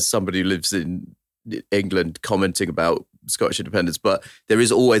wary as somebody who lives in England commenting about Scottish independence, but there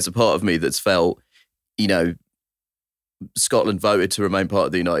is always a part of me that's felt, Scotland voted to remain part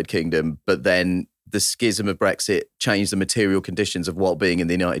of the United Kingdom, but then the schism of Brexit changed the material conditions of what being in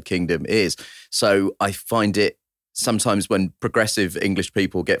the United Kingdom is. So I find it sometimes when progressive English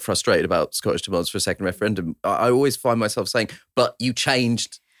people get frustrated about Scottish demands for a second referendum, I always find myself saying, but you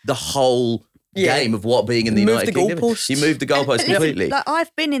changed the whole game of what being in the United Kingdom. You moved the goalposts completely. Like,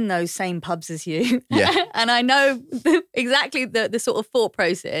 I've been in those same pubs as you. Yeah. And I know exactly the sort of thought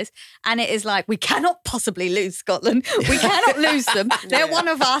process. And it is like, we cannot possibly lose Scotland. We cannot lose them. They're one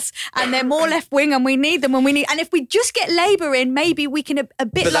of us and they're more left wing and we need them and if we just get Labour in, maybe we can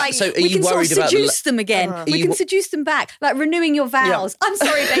we can sort of seduce them again. We can seduce them back, like renewing your vows. Yeah. I'm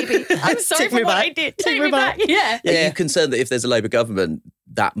sorry, baby. I'm sorry for what I did. Take me back. Yeah. Are you concerned that if there's a Labour government,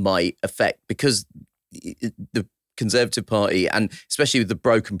 that might affect, because the Conservative Party, and especially with the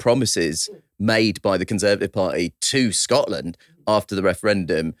broken promises made by the Conservative Party to Scotland after the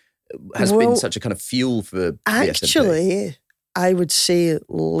referendum, has been such a kind of fuel for the SNP? I would say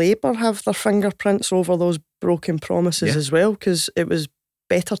Labour have their fingerprints over those broken promises as well, because it was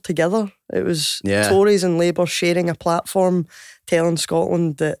better together. It was Tories and Labour sharing a platform telling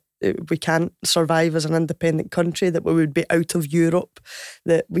Scotland that we can't survive as an independent country, that we would be out of Europe,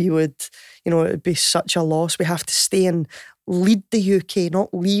 that we would, it would be such a loss. We have to stay and lead the UK,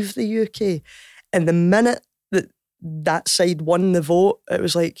 not leave the UK. And the minute that side won the vote, it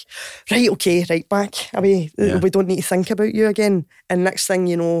was like, right, okay, right, back away. Yeah. We don't need to think about you again. And next thing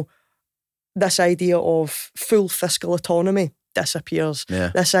you know, this idea of full fiscal autonomy disappears.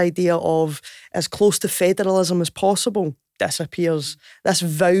 Yeah. This idea of as close to federalism as possible disappears. This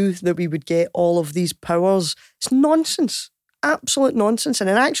vow that we would get all of these powers, it's nonsense. Absolute nonsense. And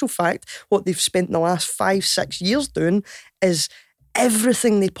in actual fact, what they've spent the last 5-6 years doing is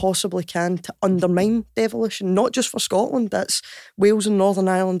everything they possibly can to undermine devolution, not just for Scotland, that's Wales and Northern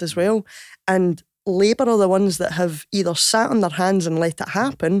Ireland as well. And Labour are the ones that have either sat on their hands and let it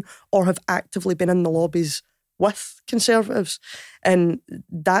happen or have actively been in the lobbies with Conservatives. And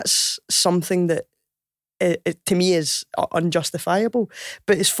that's something that it to me is unjustifiable.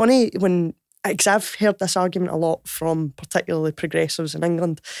 But it's funny because I've heard this argument a lot from particularly progressives in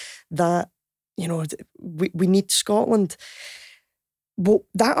England that, we need Scotland. Well,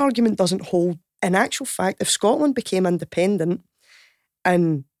 that argument doesn't hold. In actual fact, if Scotland became independent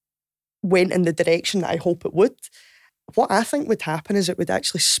and went in the direction that I hope it would, what I think would happen is it would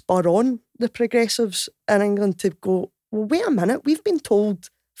actually spur on the progressives in England to go, well, wait a minute, we've been told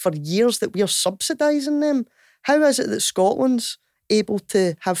for years that we are subsidising them. How is it that Scotland's able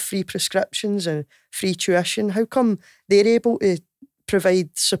to have free prescriptions and free tuition? How come they're able to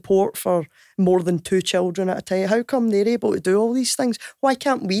provide support for more than 2 children at a time? How come they're able to do all these things? Why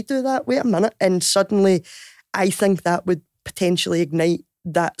can't we do that? Wait a minute. And suddenly I think that would potentially ignite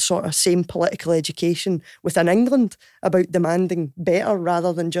that sort of same political education within England about demanding better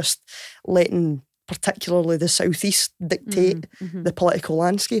rather than just letting particularly the South East dictate the political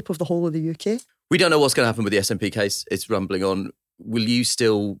landscape of the whole of the UK. We don't know what's going to happen with the SNP case. It's rumbling on. Will you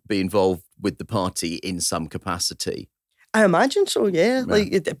still be involved with the party in some capacity? I imagine so, yeah.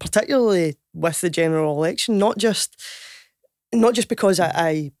 Like particularly with the general election, not just because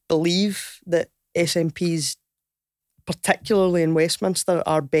I believe that SNPs, particularly in Westminster,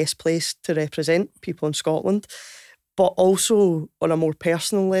 are best placed to represent people in Scotland, but also on a more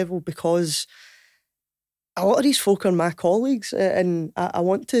personal level because a lot of these folk are my colleagues and I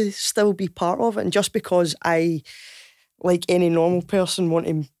want to still be part of it. And just because I, like any normal person, want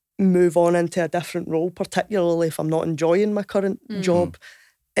to move on into a different role, particularly if I'm not enjoying my current job,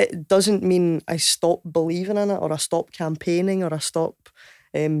 it doesn't mean I stop believing in it or I stop campaigning or I stop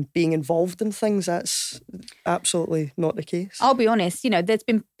being involved in things. That's absolutely not the case. I'll be honest, there's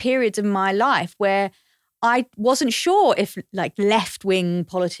been periods in my life where I wasn't sure if like left-wing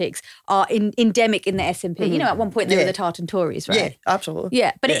politics are endemic in the SNP. You know, at one point they were the Tartan Tories, right? Yeah, absolutely.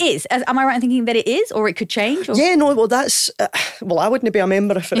 Yeah, but it is. Am I right in thinking that it is, or it could change? Or? Yeah, no, well, that's... well, I wouldn't be a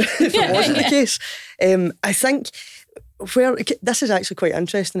member if it wasn't the case. I think this is actually quite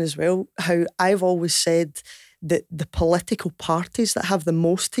interesting as well, how I've always said that the political parties that have the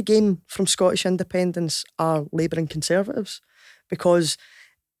most to gain from Scottish independence are Labour and Conservatives, because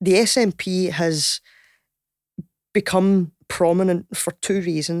the SNP has become prominent for two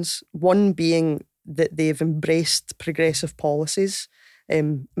reasons. One being that they've embraced progressive policies,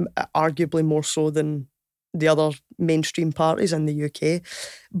 arguably more so than the other mainstream parties in the UK.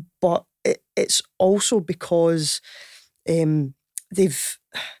 But it's also because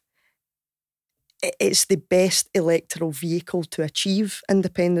it's the best electoral vehicle to achieve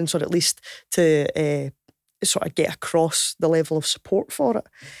independence, or at least to sort of get across the level of support for it.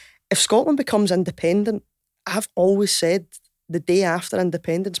 If Scotland becomes independent, I've always said the day after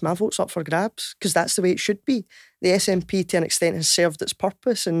independence, my vote's up for grabs, because that's the way it should be. The SNP, to an extent, has served its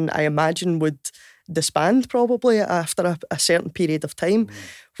purpose, and I imagine would disband probably after a certain period of time.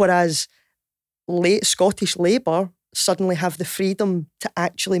 Whereas Scottish Labour suddenly have the freedom to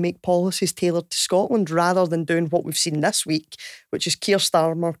actually make policies tailored to Scotland, rather than doing what we've seen this week, which is Keir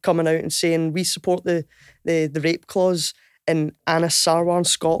Starmer coming out and saying we support the rape clause, and Anas Sarwar in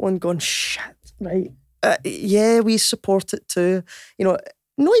Scotland going, shit, right, yeah, we support it too. You know,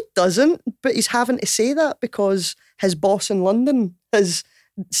 no, he doesn't, but he's having to say that because his boss in London has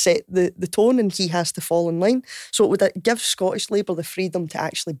set the tone and he has to fall in line. So it would give Scottish Labour the freedom to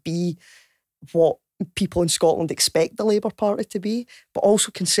actually be what people in Scotland expect the Labour Party to be, but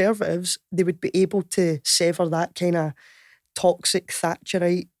also Conservatives, they would be able to sever that kind of toxic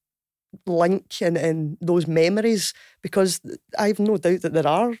Thatcherite link and those memories, because I have no doubt that there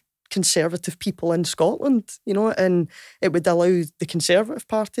are Conservative people in Scotland, you know, and it would allow the Conservative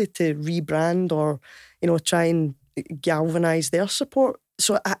Party to rebrand or, you know, try and galvanise their support.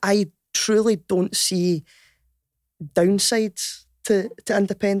 So I truly don't see downsides to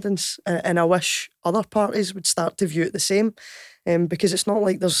independence, and I wish other parties would start to view it the same, because it's not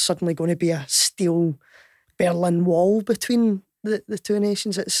like there's suddenly going to be a steel Berlin Wall between the two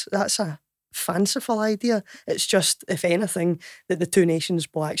nations. That's a fanciful idea. It's just, if anything, that the two nations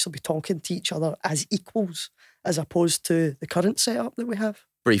will actually be talking to each other as equals, as opposed to the current setup that we have.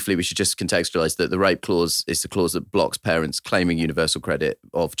 Briefly, we should just contextualise that the rape clause is the clause that blocks parents claiming universal credit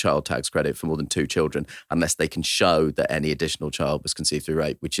of child tax credit for more than 2 children unless they can show that any additional child was conceived through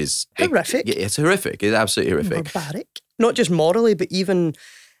rape, which is... horrific. It's horrific. It's absolutely horrific. Barbaric. Not just morally, but even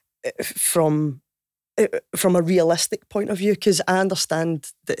from a realistic point of view, because I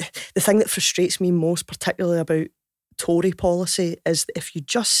understand that the thing that frustrates me most, particularly about Tory policy, is that if you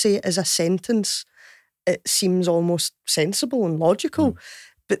just say it as a sentence, it seems almost sensible and logical,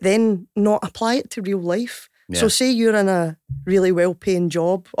 but then not apply it to real life. Yeah. So say you're in a really well-paying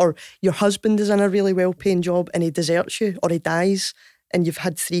job, or your husband is in a really well-paying job and he deserts you or he dies and you've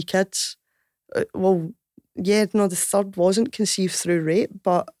had 3 kids. Well, yeah, no, the third wasn't conceived through rape,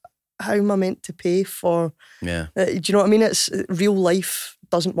 but how am I meant to pay for... Yeah. Do you know what I mean? It's real life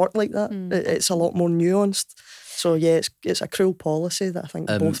doesn't work like that. It's a lot more nuanced. So yeah, it's a cruel policy that I think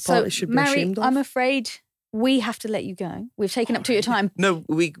both parties should be ashamed of. I'm afraid we have to let you go. We've taken up to your time. No,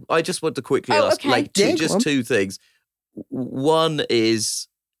 I just want to quickly ask, two things. One is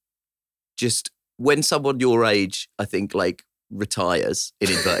just when someone your age, I think, like retires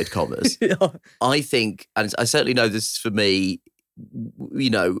in inverted commas. Yeah. I think, and I certainly know this for me, you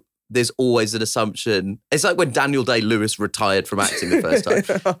know, there's always an assumption. It's like when Daniel Day-Lewis retired from acting the first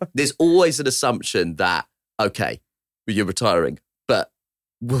time. There's always an assumption that, okay, you're retiring, but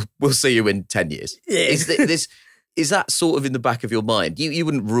we'll see you in 10 years. Yeah. Is that sort of in the back of your mind? You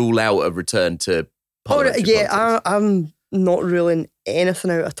wouldn't rule out a return to parliamentary politics? I'm not ruling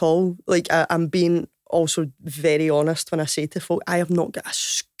anything out at all. Like, I'm being also very honest when I say to folk, I have not got a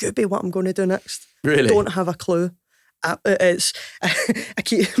Scooby what I'm going to do next. Really? Don't have a clue. My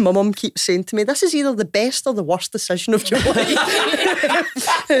mum keeps saying to me, this is either the best or the worst decision of your life.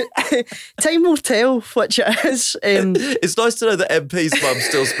 Time will tell which it is. It's nice to know that MPs' mums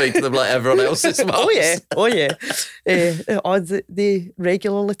still speak to them like everyone else's mums. Oh yeah. They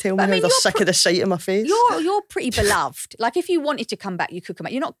regularly tell me how they're sick of the sight of my face. You're pretty beloved. Like, if you wanted to come back, you could come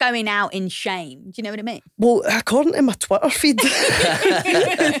back. You're not going out in shame. Do you know what I mean? Well, according to my Twitter feed,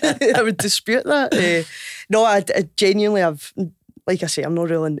 I would dispute that. No, I genuinely, like I say, I'm not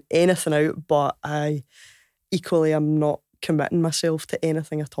ruling anything out, but I equally am not committing myself to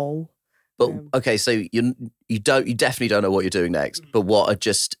anything at all. But okay, so you definitely don't know what you're doing next. But what are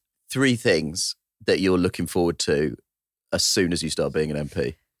just 3 things that you're looking forward to as soon as you start being an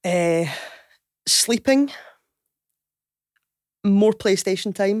MP? Sleeping, more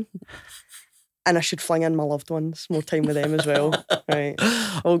PlayStation time, and I should fling in my loved ones, more time with them as well. Right,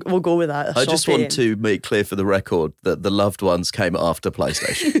 we'll go with that. I just want to make clear for the record that the loved ones came after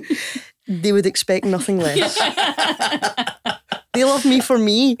PlayStation. They would expect nothing less. They love me for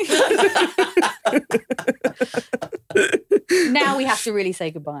me. Now we have to really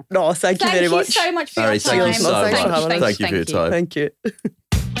say goodbye. No, thank you very much. Thank you so much for Harry, your time. thank you so Thanks for much. having us. Thank you for your time. Thank you.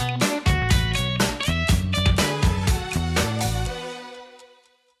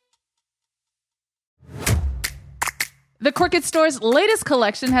 The Crooked Store's latest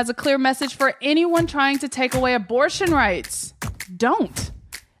collection has a clear message for anyone trying to take away abortion rights. Don't.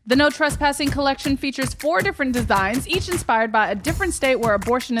 The No Trespassing collection features 4 different designs, each inspired by a different state where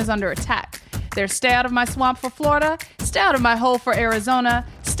abortion is under attack. There's Stay Out of My Swamp for Florida, Stay Out of My Hole for Arizona,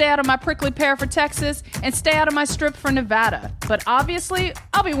 Stay Out of My Prickly Pear for Texas, and Stay Out of My Strip for Nevada. But obviously,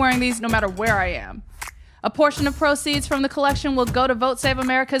 I'll be wearing these no matter where I am. A portion of proceeds from the collection will go to Vote Save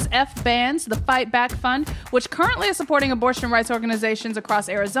America's F-Bands, the Fight Back Fund, which currently is supporting abortion rights organizations across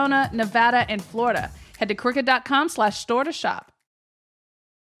Arizona, Nevada, and Florida. Head to crooked.com/store to shop.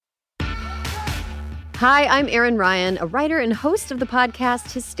 Hi, I'm Erin Ryan, a writer and host of the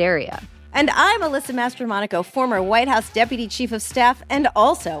podcast Hysteria. And I'm Alyssa Mastromonaco, former White House Deputy Chief of Staff and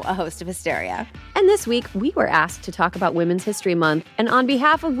also a host of Hysteria. And this week, we were asked to talk about Women's History Month, and on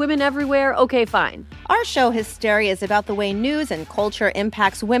behalf of women everywhere, okay, fine. Our show Hysteria is about the way news and culture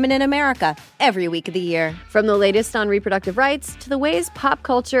impacts women in America every week of the year. From the latest on reproductive rights to the ways pop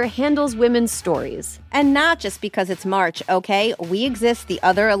culture handles women's stories. And not just because it's March, okay? We exist the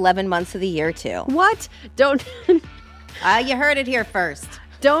other 11 months of the year, too. What? Don't... You heard it here first.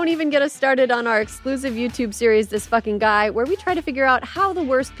 Don't even get us started on our exclusive YouTube series, This Fucking Guy, where we try to figure out how the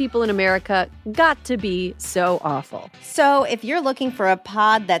worst people in America got to be so awful. So if you're looking for a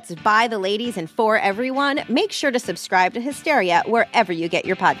pod that's by the ladies and for everyone, make sure to subscribe to Hysteria wherever you get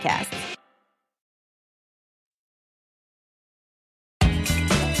your podcasts.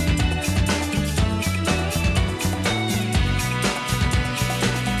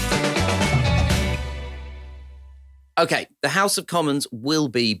 Okay, the House of Commons will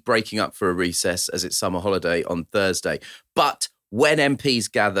be breaking up for a recess as it's summer holiday on Thursday. But when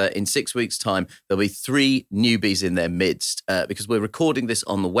MPs gather in 6 weeks' time, there'll be 3 newbies in their midst because we're recording this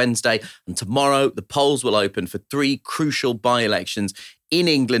on the Wednesday. And tomorrow, the polls will open for 3 crucial by-elections in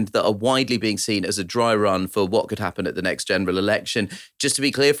England that are widely being seen as a dry run for what could happen at the next general election. Just to be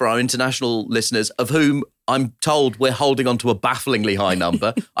clear, for our international listeners, of whom I'm told we're holding on to a bafflingly high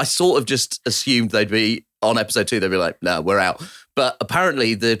number, I sort of just assumed they'd be on episode 2, they'd be like, no, we're out. But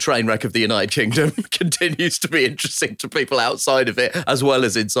apparently the train wreck of the United Kingdom continues to be interesting to people outside of it as well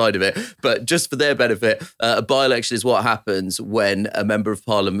as inside of it. But just for their benefit, a by-election is what happens when a member of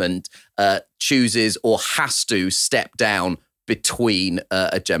parliament chooses or has to step down between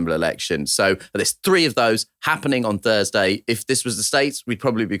a general election. So there's 3 of those happening on Thursday. If this was the States, we'd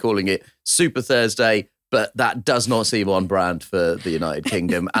probably be calling it Super Thursday, but that does not seem on brand for the United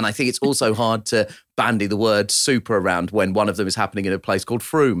Kingdom. And I think it's also hard to bandy the word super around when one of them is happening in a place called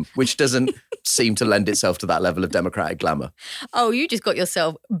Frome, which doesn't seem to lend itself to that level of democratic glamour. Oh, you just got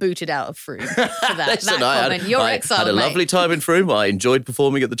yourself booted out of Frome for that, Listen, comment. You're exiled, I had a mate. lovely time in Frome. I enjoyed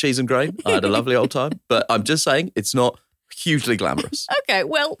performing at the Cheese and Grain. I had a lovely old time. But I'm just saying it's not hugely glamorous. Okay,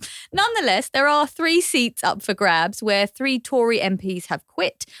 well, nonetheless, there are 3 seats up for grabs where 3 Tory MPs have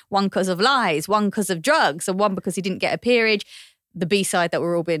quit. One because of lies, one because of drugs, and one because he didn't get a peerage. The B-side that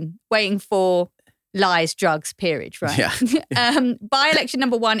we've all been waiting for. Lies, drugs, peerage, right? Yeah. By-election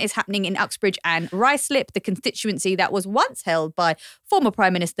number 1 is happening in Uxbridge and Ruislip, the constituency that was once held by former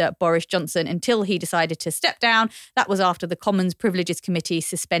Prime Minister Boris Johnson until he decided to step down. That was after the Commons Privileges Committee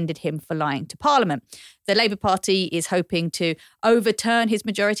suspended him for lying to Parliament. The Labour Party is hoping to overturn his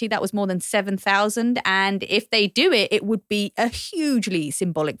majority. That was more than 7,000. And if they do it, it would be a hugely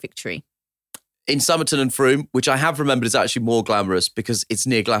symbolic victory. In Somerton and Frome, which I have remembered is actually more glamorous because it's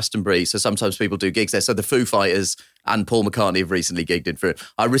near Glastonbury, so sometimes people do gigs there. So the Foo Fighters and Paul McCartney have recently gigged in Frome.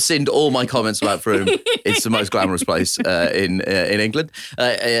 I rescind all my comments about Frome. It's the most glamorous place in England.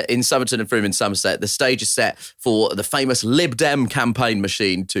 In Somerton and Frome in Somerset, the stage is set for the famous Lib Dem campaign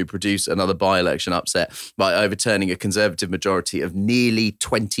machine to produce another by-election upset by overturning a Conservative majority of nearly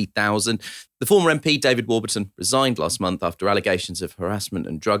 20,000. The former MP, David Warburton, resigned last month after allegations of harassment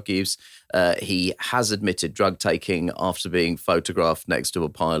and drug use. He has admitted drug taking after being photographed next to a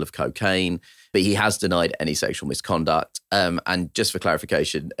pile of cocaine, but he has denied any sexual misconduct. And just for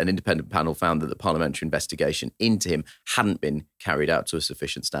clarification, an independent panel found that the parliamentary investigation into him hadn't been carried out to a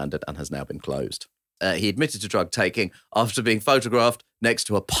sufficient standard and has now been closed. he admitted to drug taking after being photographed next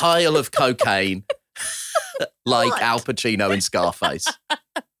to a pile of cocaine like Al Pacino in Scarface.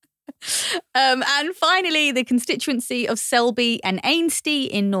 And finally, the constituency of Selby and Ainsty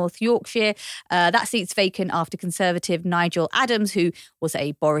in North Yorkshire. That seat's vacant after Conservative Nigel Adams, who was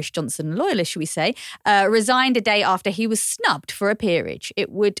a Boris Johnson loyalist, should we say, resigned a day after he was snubbed for a peerage.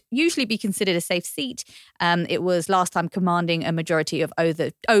 It would usually be considered a safe seat. It was last time commanding a majority of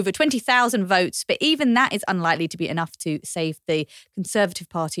over 20,000 votes, but even that is unlikely to be enough to save the Conservative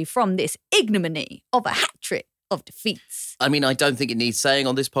Party from this ignominy of a hat-trick of defeats. I mean, I don't think it needs saying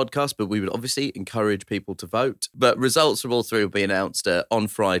on this podcast, but we would obviously encourage people to vote. But results from all three will be announced on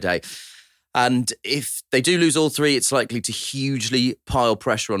Friday. And if they do lose all three, it's likely to hugely pile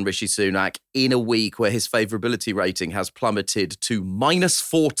pressure on Rishi Sunak in a week where his favourability rating has plummeted to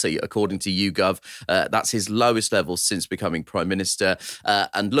 -40, according to YouGov. That's his lowest level since becoming Prime Minister.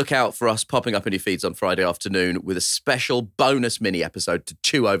 And look out for us popping up in your feeds on Friday afternoon with a special bonus mini episode to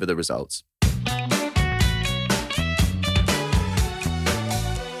chew over the results.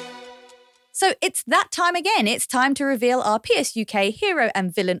 So it's that time again. It's time to reveal our PSUK hero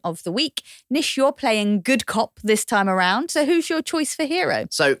and villain of the week. Nish, you're playing good cop this time around. So who's your choice for hero?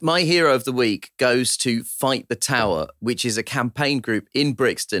 So my hero of the week goes to Fight the Tower, which is a campaign group in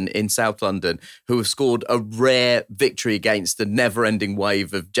Brixton in South London who have scored a rare victory against the never-ending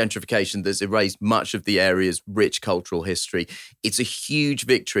wave of gentrification that's erased much of the area's rich cultural history. It's a huge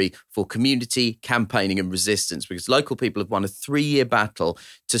victory for community campaigning and resistance because local people have won a 3-year battle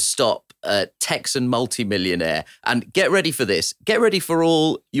to stop Texan multimillionaire. And get ready for this. Get ready for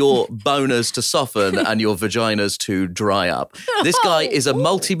all your boners to soften and your vaginas to dry up. This guy is a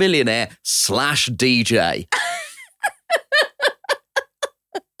multimillionaire / DJ.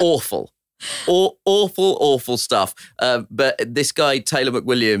 Awful. Awful stuff. But this guy, Taylor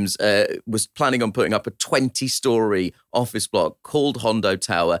McWilliams, was planning on putting up a 20-storey office block called Hondo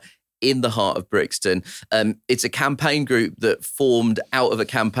Tower in the heart of Brixton. It's a campaign group that formed out of a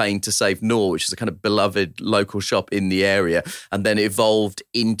campaign to save Knorr, which is a kind of beloved local shop in the area, and then evolved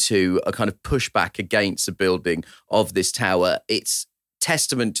into a kind of pushback against the building of this tower. It's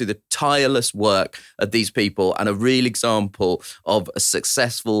testament to the tireless work of these people and a real example of a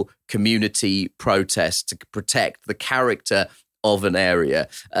successful community protest to protect the character of an area.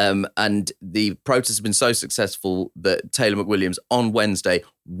 And the protest has been so successful that Taylor McWilliams on Wednesday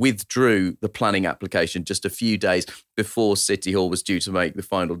withdrew the planning application just a few days before City Hall was due to make the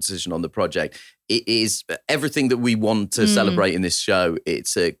final decision on the project. It is everything that we want to celebrate in this show.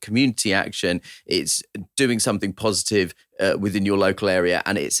 It's a community action. It's doing something positive within your local area.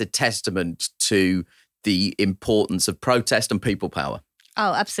 And it's a testament to the importance of protest and people power.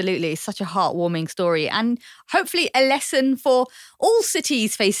 Oh, absolutely. Such a heartwarming story and hopefully a lesson for all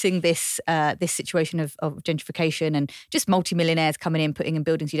cities facing this situation of gentrification and just multimillionaires coming in, putting in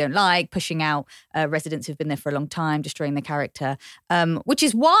buildings you don't like, pushing out residents who've been there for a long time, destroying their character, which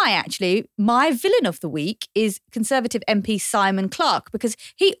is why, actually, my villain of the week is Conservative MP Simon Clarke, because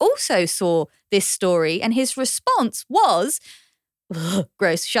he also saw this story and his response was...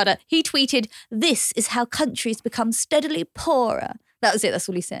 gross, shudder. He tweeted, "This is how countries become steadily poorer." That was it. That's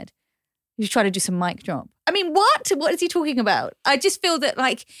all he said. He was trying to do some mic drop. I mean, what? What is he talking about? I just feel that,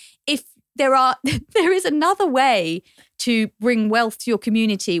 like, if there is another way to bring wealth to your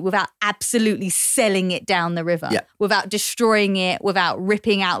community without absolutely selling it down the river, without destroying it, without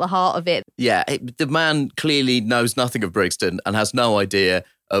ripping out the heart of it. Yeah, the man clearly knows nothing of Brixton and has no idea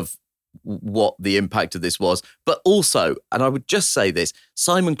of what the impact of this was. But also, and I would just say this,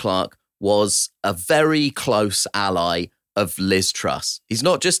 Simon Clarke was a very close ally of Liz Truss. He's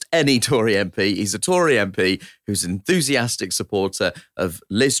not just any Tory MP, he's a Tory MP who's an enthusiastic supporter of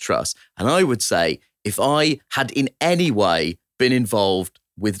Liz Truss. And I would say, if I had in any way been involved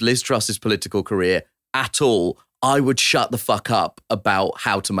with Liz Truss's political career at all, I would shut the fuck up about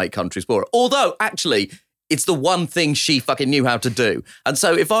how to make countries poorer. Although, actually, it's the one thing she fucking knew how to do. And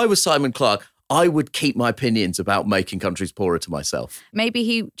so if I was Simon Clarke, I would keep my opinions about making countries poorer to myself. Maybe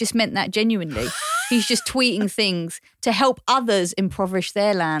he just meant that genuinely. He's just tweeting things to help others impoverish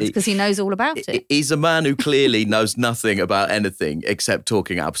their lands because he knows all about it. He's a man who clearly knows nothing about anything except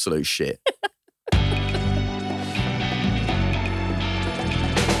talking absolute shit.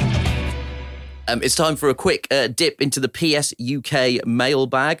 It's time for a quick dip into the PS UK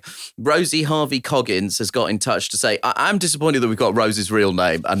mailbag. Rosie Harvey-Coggins has got in touch to say, I'm disappointed that we've got Rosie's real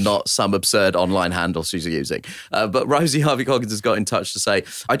name and not some absurd online handle she's using. But Rosie Harvey-Coggins has got in touch to say,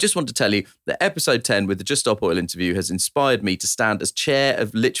 I just want to tell you that episode 10 with the Just Stop Oil interview has inspired me to stand as chair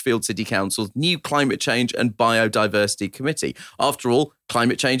of Lichfield City Council's new Climate Change and Biodiversity Committee. After all,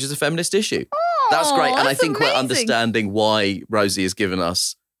 climate change is a feminist issue. That's great. And I that's think we're amazing. understanding why Rosie has given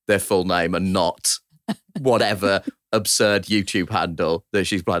us their full name and not whatever absurd YouTube handle that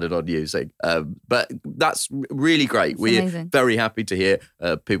she's planning on using. But that's really great. We're amazing. very happy to hear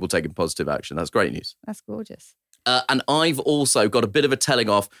people taking positive action. That's great news. That's gorgeous. And I've also got a bit of a telling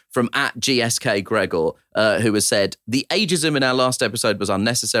off from @GSK Gregor, who has said, the ageism in our last episode was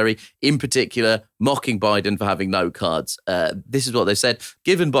unnecessary, in particular, mocking Biden for having note cards. This is what they said.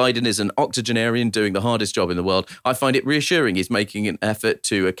 Given Biden is an octogenarian doing the hardest job in the world, I find it reassuring he's making an effort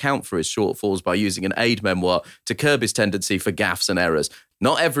to account for his shortfalls by using an aide memoir to curb his tendency for gaffes and errors.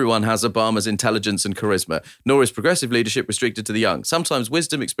 Not everyone has Obama's intelligence and charisma, nor is progressive leadership restricted to the young. Sometimes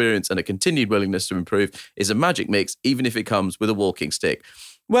wisdom, experience, and a continued willingness to improve is a magic mix, even if it comes with a walking stick.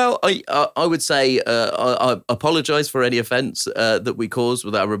 Well, I would say I apologise for any offence that we caused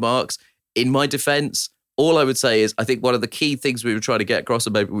with our remarks. In my defence, all I would say is I think one of the key things we were trying to get across,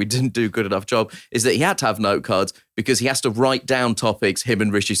 and maybe we didn't do a good enough job, is that he had to have note cards because he has to write down topics him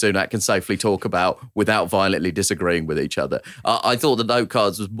and Rishi Sunak can safely talk about without violently disagreeing with each other. I thought the note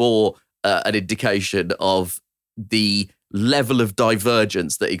cards was more an indication of the level of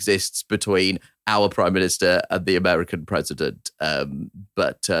divergence that exists between our Prime Minister and the American president.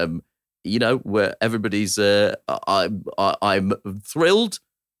 But where everybody's, I'm thrilled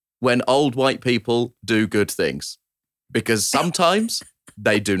when old white people do good things, because sometimes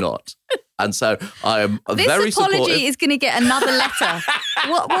they do not. And so I am very supportive. This apology is going to get another letter.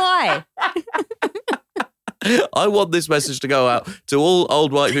 What? Why? I want this message to go out to all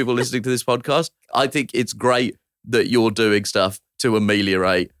old white people listening to this podcast. I think it's great that you're doing stuff to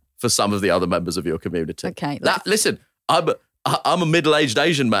ameliorate for some of the other members of your community. Okay. Listen, I'm a middle-aged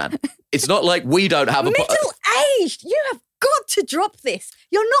Asian man. It's not like we don't have a... Middle-aged? You have got to drop this.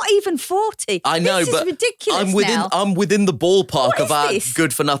 You're not even 40. I know, this but is ridiculous I'm within the ballpark of our this?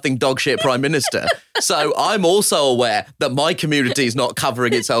 good-for-nothing dog-shit Prime Minister. So I'm also aware that my community is not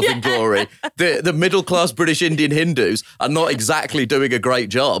covering itself in glory. The middle-class British Indian Hindus are not exactly doing a great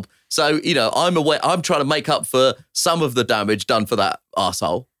job. So, I'm aware. I'm trying to make up for some of the damage done for that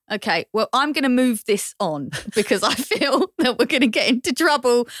arsehole. Okay, well, I'm going to move this on because I feel that we're going to get into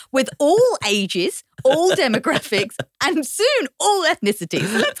trouble with all ages, all demographics, and soon all ethnicities.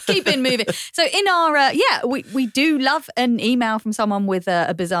 So let's keep it moving. So in our, we do love an email from someone with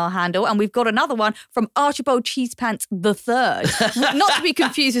a bizarre handle, and we've got another one from Archibald Cheesepants III, not to be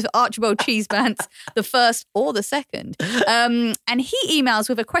confused with Archibald Cheesepants the first or the second. And he emails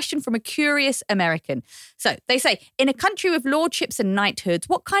with a question from a curious American. So they say, in a country with lordships and knighthoods,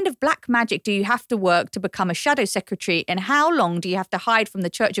 what kind of black magic do you have to work to become a shadow secretary, and how long do you have to hide from the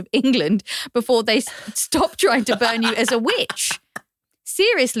Church of England before they stop trying to burn you as a witch?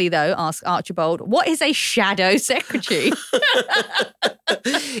 Seriously, though, asks Archibald, what is a shadow secretary?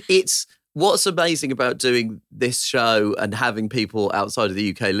 It's what's amazing about doing this show and having people outside of the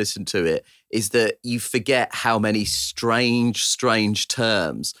UK listen to it is that you forget how many strange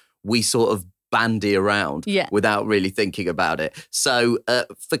terms we sort of bandy around without really thinking about it. So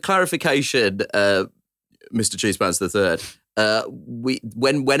for clarification, Mr. Cheesepants III,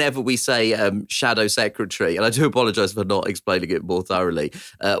 whenever we say shadow secretary, and I do apologise for not explaining it more thoroughly,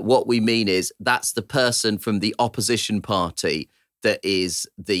 what we mean is that's the person from the opposition party that is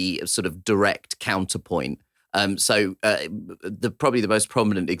the sort of direct counterpoint. So probably the most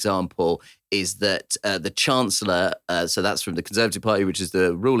prominent example is that the Chancellor, so that's from the Conservative Party, which is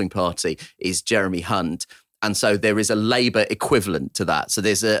the ruling party, is Jeremy Hunt. And so there is a Labour equivalent to that. So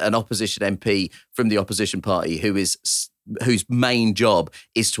there's an opposition MP from the opposition party whose main job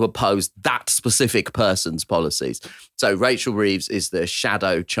is to oppose that specific person's policies. So Rachel Reeves is the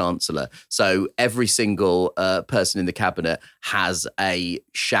shadow chancellor. So every single person in the cabinet has a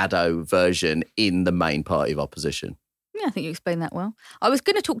shadow version in the main party of opposition. Yeah, I think you explained that well. I was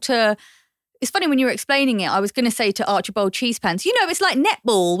going to talk to... It's funny when you were explaining it, I was going to say to Archibald Cheesepants, it's like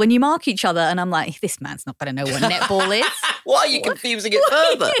netball when you mark each other. And I'm like, this man's not going to know what netball is. Why are you confusing it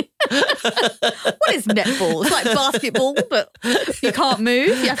further? What is netball? It's like basketball, but you can't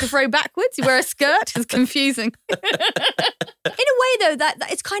move. You have to throw backwards. You wear a skirt. It's confusing. In a way, though, that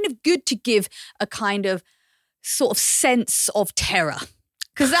it's kind of good to give a kind of sort of sense of terror,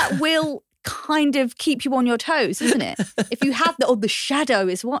 because that will kind of keep you on your toes, isn't it? If you have the shadow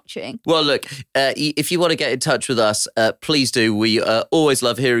is watching. Well, look, if you want to get in touch with us, please do. We always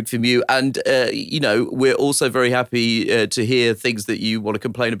love hearing from you. And, we're also very happy to hear things that you want to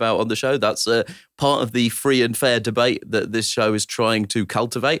complain about on the show. That's part of the free and fair debate that this show is trying to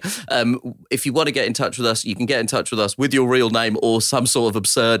cultivate. If you want to get in touch with us, you can get in touch with us with your real name or some sort of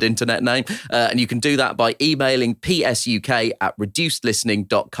absurd internet name. And you can do that by emailing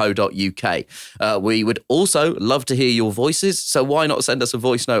psuk@reducedlistening.co.uk. We would also love to hear your voices, so why not send us a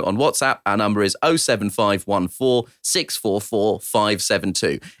voice note on WhatsApp? Our number is 07514 644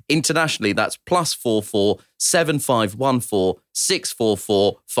 572. Internationally, that's +44 7514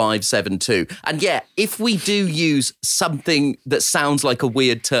 644 572. And yeah, if we do use something that sounds like a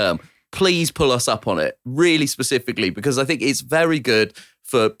weird term, please pull us up on it, really specifically, because I think it's very good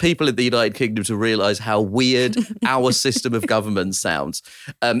for people in the United Kingdom to realise how weird our system of government sounds.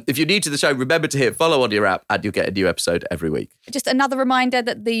 If you're new to the show, remember to hit follow on your app and you'll get a new episode every week. Just another reminder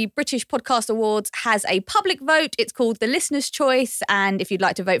that the British Podcast Awards has a public vote. It's called the Listener's Choice. And if you'd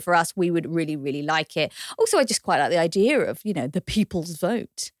like to vote for us, we would really, really like it. Also, I just quite like the idea of, the people's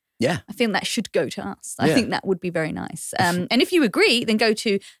vote. Yeah. I think that should go to us. I think that would be very nice. And if you agree, then go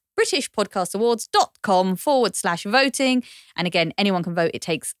to BritishPodcastAwards.com/voting. And again, anyone can vote. It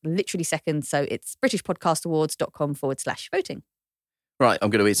takes literally seconds. So it's BritishPodcastAwards.com/voting. Right, I'm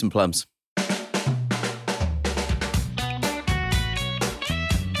going to eat some plums.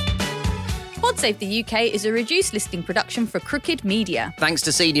 PodSafe the UK is a reduced listing production for Crooked Media. Thanks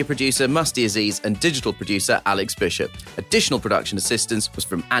to senior producer Musty Aziz and digital producer Alex Bishop. Additional production assistance was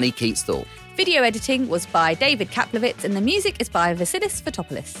from Annie Keats-Thal. Video editing was by David Kaplowitz and the music is by Vasilis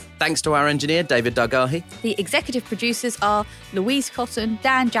Fotopoulos. Thanks to our engineer, David Dargahi. The executive producers are Louise Cotton,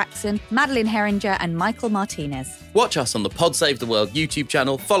 Dan Jackson, Madeline Herringer and Michael Martinez. Watch us on the Pod Save the World YouTube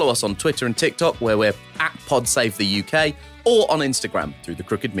channel. Follow us on Twitter and TikTok, where we're at Pod Save the UK, or on Instagram through the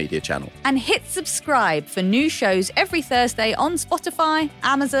Crooked Media channel. And hit subscribe for new shows every Thursday on Spotify,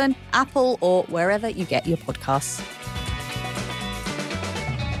 Amazon, Apple, or wherever you get your podcasts.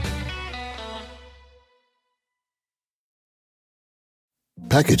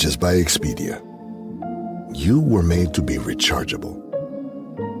 Packages by Expedia. You were made to be rechargeable.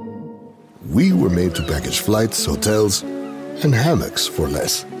 We were made to package flights, hotels, and hammocks for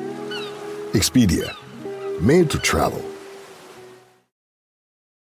less. Expedia, made to travel.